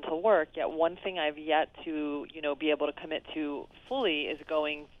environmental work, yet one thing I've yet to, be able to commit to fully is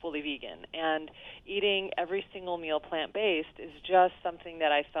going fully vegan. And eating every single meal plant-based is just something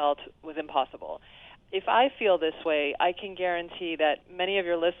that I felt was impossible. If I feel this way, I can guarantee that many of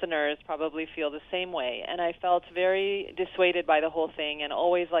your listeners probably feel the same way. And I felt very dissuaded by the whole thing and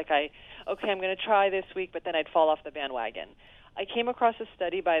always I'm going to try this week, but then I'd fall off the bandwagon. I came across a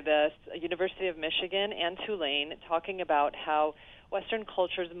study by the University of Michigan and Tulane talking about how Western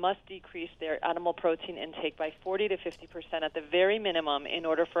cultures must decrease their animal protein intake by 40 to 50% at the very minimum in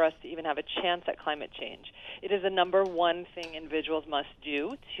order for us to even have a chance at climate change. It is the number one thing individuals must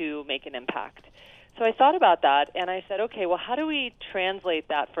do to make an impact. So I thought about that, and I said, okay, well, how do we translate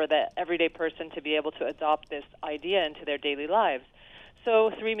that for the everyday person to be able to adopt this idea into their daily lives? So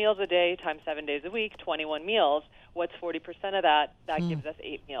 3 meals a day times 7 days a week, 21 meals. What's 40% of that? That gives us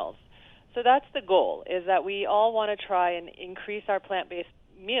 8 meals. So that's the goal, is that we all want to try and increase our plant-based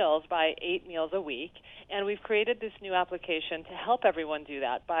meals by 8 meals a week, and we've created this new application to help everyone do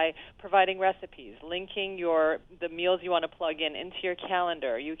that by providing recipes, linking the meals you want to plug in into your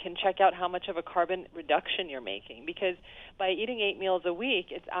calendar. You can check out how much of a carbon reduction you're making, because by eating 8 meals a week,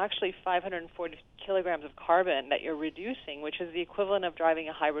 it's actually 540 kilograms of carbon that you're reducing, which is the equivalent of driving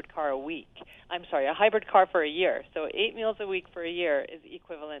a hybrid car a hybrid car for a year. So 8 meals a week for a year is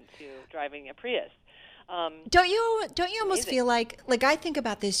equivalent to driving a Prius. Don't you almost feel like I think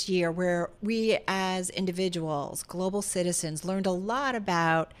about this year where we as individuals, global citizens, learned a lot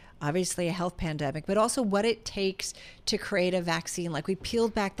about obviously a health pandemic, but also what it takes to create a vaccine. Like we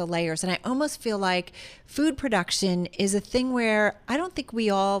peeled back the layers, and I almost feel like food production is a thing where I don't think we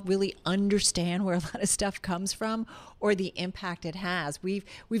all really understand where a lot of stuff comes from or the impact it has. We've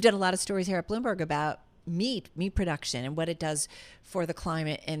done a lot of stories here at Bloomberg about meat production and what it does for the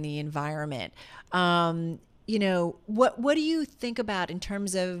climate and the environment. What do you think about in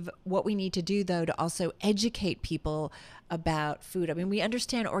terms of what we need to do, though, to also educate people about food? I mean, we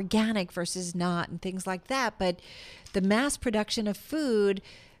understand organic versus not and things like that, but the mass production of food,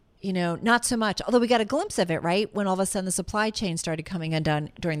 not so much. Although we got a glimpse of it, right, when all of a sudden the supply chain started coming undone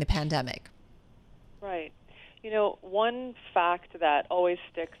during the pandemic. Right. One fact that always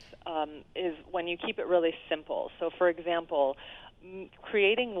sticks is when you keep it really simple. So, for example,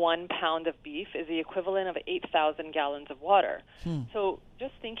 creating 1 pound of beef is the equivalent of 8,000 gallons of water. So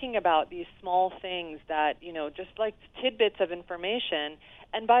just thinking about these small things that, just like tidbits of information.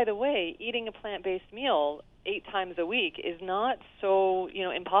 And by the way, eating a plant-based meal 8 times a week is not so,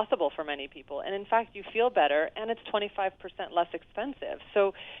 impossible for many people. And in fact, you feel better, and it's 25% less expensive.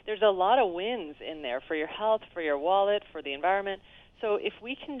 So there's a lot of wins in there for your health, for your wallet, for the environment. So if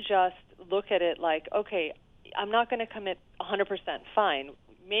we can just look at it like, okay, I'm not going to commit 100%, fine.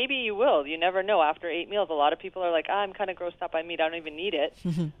 Maybe you will. You never know. After 8 meals, a lot of people are like, I'm kind of grossed out by meat. I don't even need it.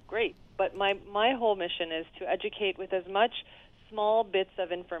 Great. But my whole mission is to educate with as much small bits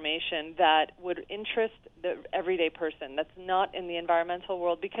of information that would interest the everyday person that's not in the environmental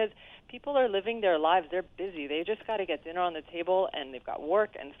world, because people are living their lives. They're busy. They just got to get dinner on the table, and they've got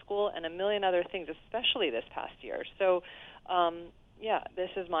work and school and a million other things, especially this past year. So, this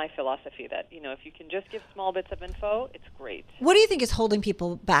is my philosophy that, if you can just give small bits of info, it's great. What do you think is holding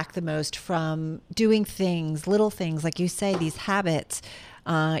people back the most from doing things, little things, like you say, these habits?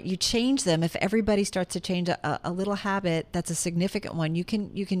 You change them. If everybody starts to change a little habit, that's a significant one. You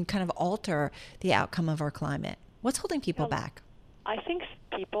can kind of alter the outcome of our climate. What's holding people back? I think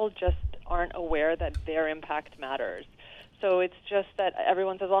people just aren't aware that their impact matters. So it's just that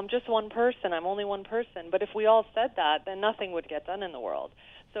everyone says, well, I'm just one person. I'm only one person. But if we all said that, then nothing would get done in the world.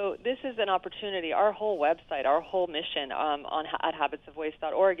 So this is an opportunity. Our whole website, our whole mission at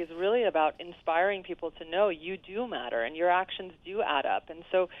habitsofwaste.org is really about inspiring people to know you do matter and your actions do add up.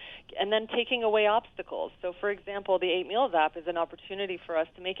 And then taking away obstacles. So, for example, the 8 Meals app is an opportunity for us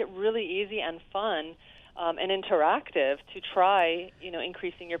to make it really easy and fun and interactive to try,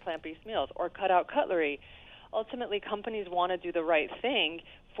 increasing your plant-based meals or cut out cutlery. Ultimately, companies want to do the right thing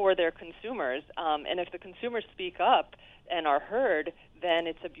for their consumers, and if the consumers speak up and are heard, then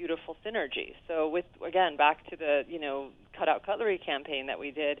it's a beautiful synergy. So, back to the cutout cutlery campaign that we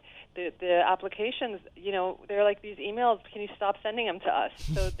did, the applications, they're like these emails, can you stop sending them to us?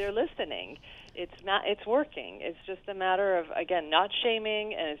 So they're listening. It's working. It's just a matter of, again, not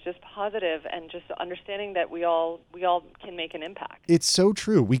shaming, and it's just positive, and just understanding that we all can make an impact. It's so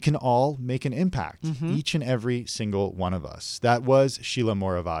true. We can all make an impact, each and every single one of us. That was Sheila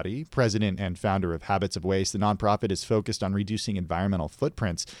Moravati, president and founder of Habits of Waste. The nonprofit is focused on reducing environmental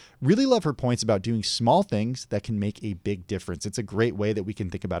footprints. Really love her points about doing small things that can make a big difference. It's a great way that we can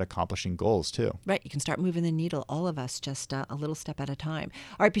think about accomplishing goals, too. Right. You can start moving the needle, all of us, just a little step at a time.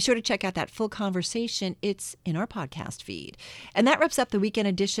 All right. Be sure to check out that full conversation. It's in our podcast feed. And that wraps up the weekend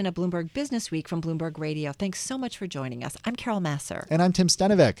edition of Bloomberg Businessweek from Bloomberg Radio. Thanks so much for joining us. I'm Carol Masser. And I'm Tim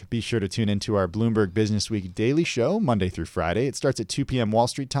Stenivek. Be sure to tune into our Bloomberg Businessweek daily show Monday through Friday. It starts at 2 p.m. Wall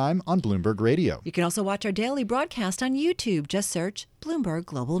Street time on Bloomberg Radio. You can also watch our daily broadcast on YouTube. Just search Bloomberg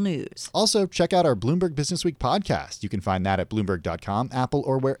Global News. Also, check out our Bloomberg Businessweek podcast. You can find that at Bloomberg.com, Apple,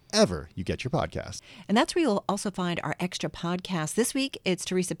 or wherever you get your podcasts. And that's where you'll also find our extra podcast. This week, it's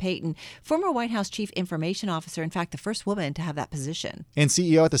Teresa Payton, former White House Chief Information Officer, in fact, the first woman to have that position. And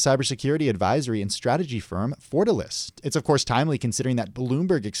CEO at the cybersecurity advisory and strategy firm Fortalice. It's, of course, timely considering that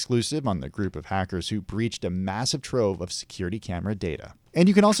Bloomberg exclusive on the group of hackers who breached a massive trove of security camera data. And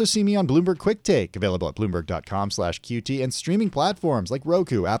you can also see me on Bloomberg Quick Take, available at Bloomberg.com/QT, and streaming platforms like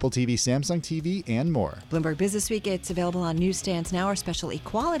Roku, Apple TV, Samsung TV, and more. Bloomberg Businessweek, it's available on newsstands now, our special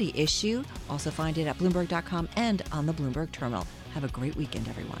equality issue. Also find it at Bloomberg.com and on the Bloomberg terminal. Have a great weekend,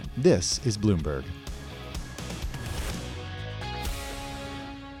 everyone. This is Bloomberg.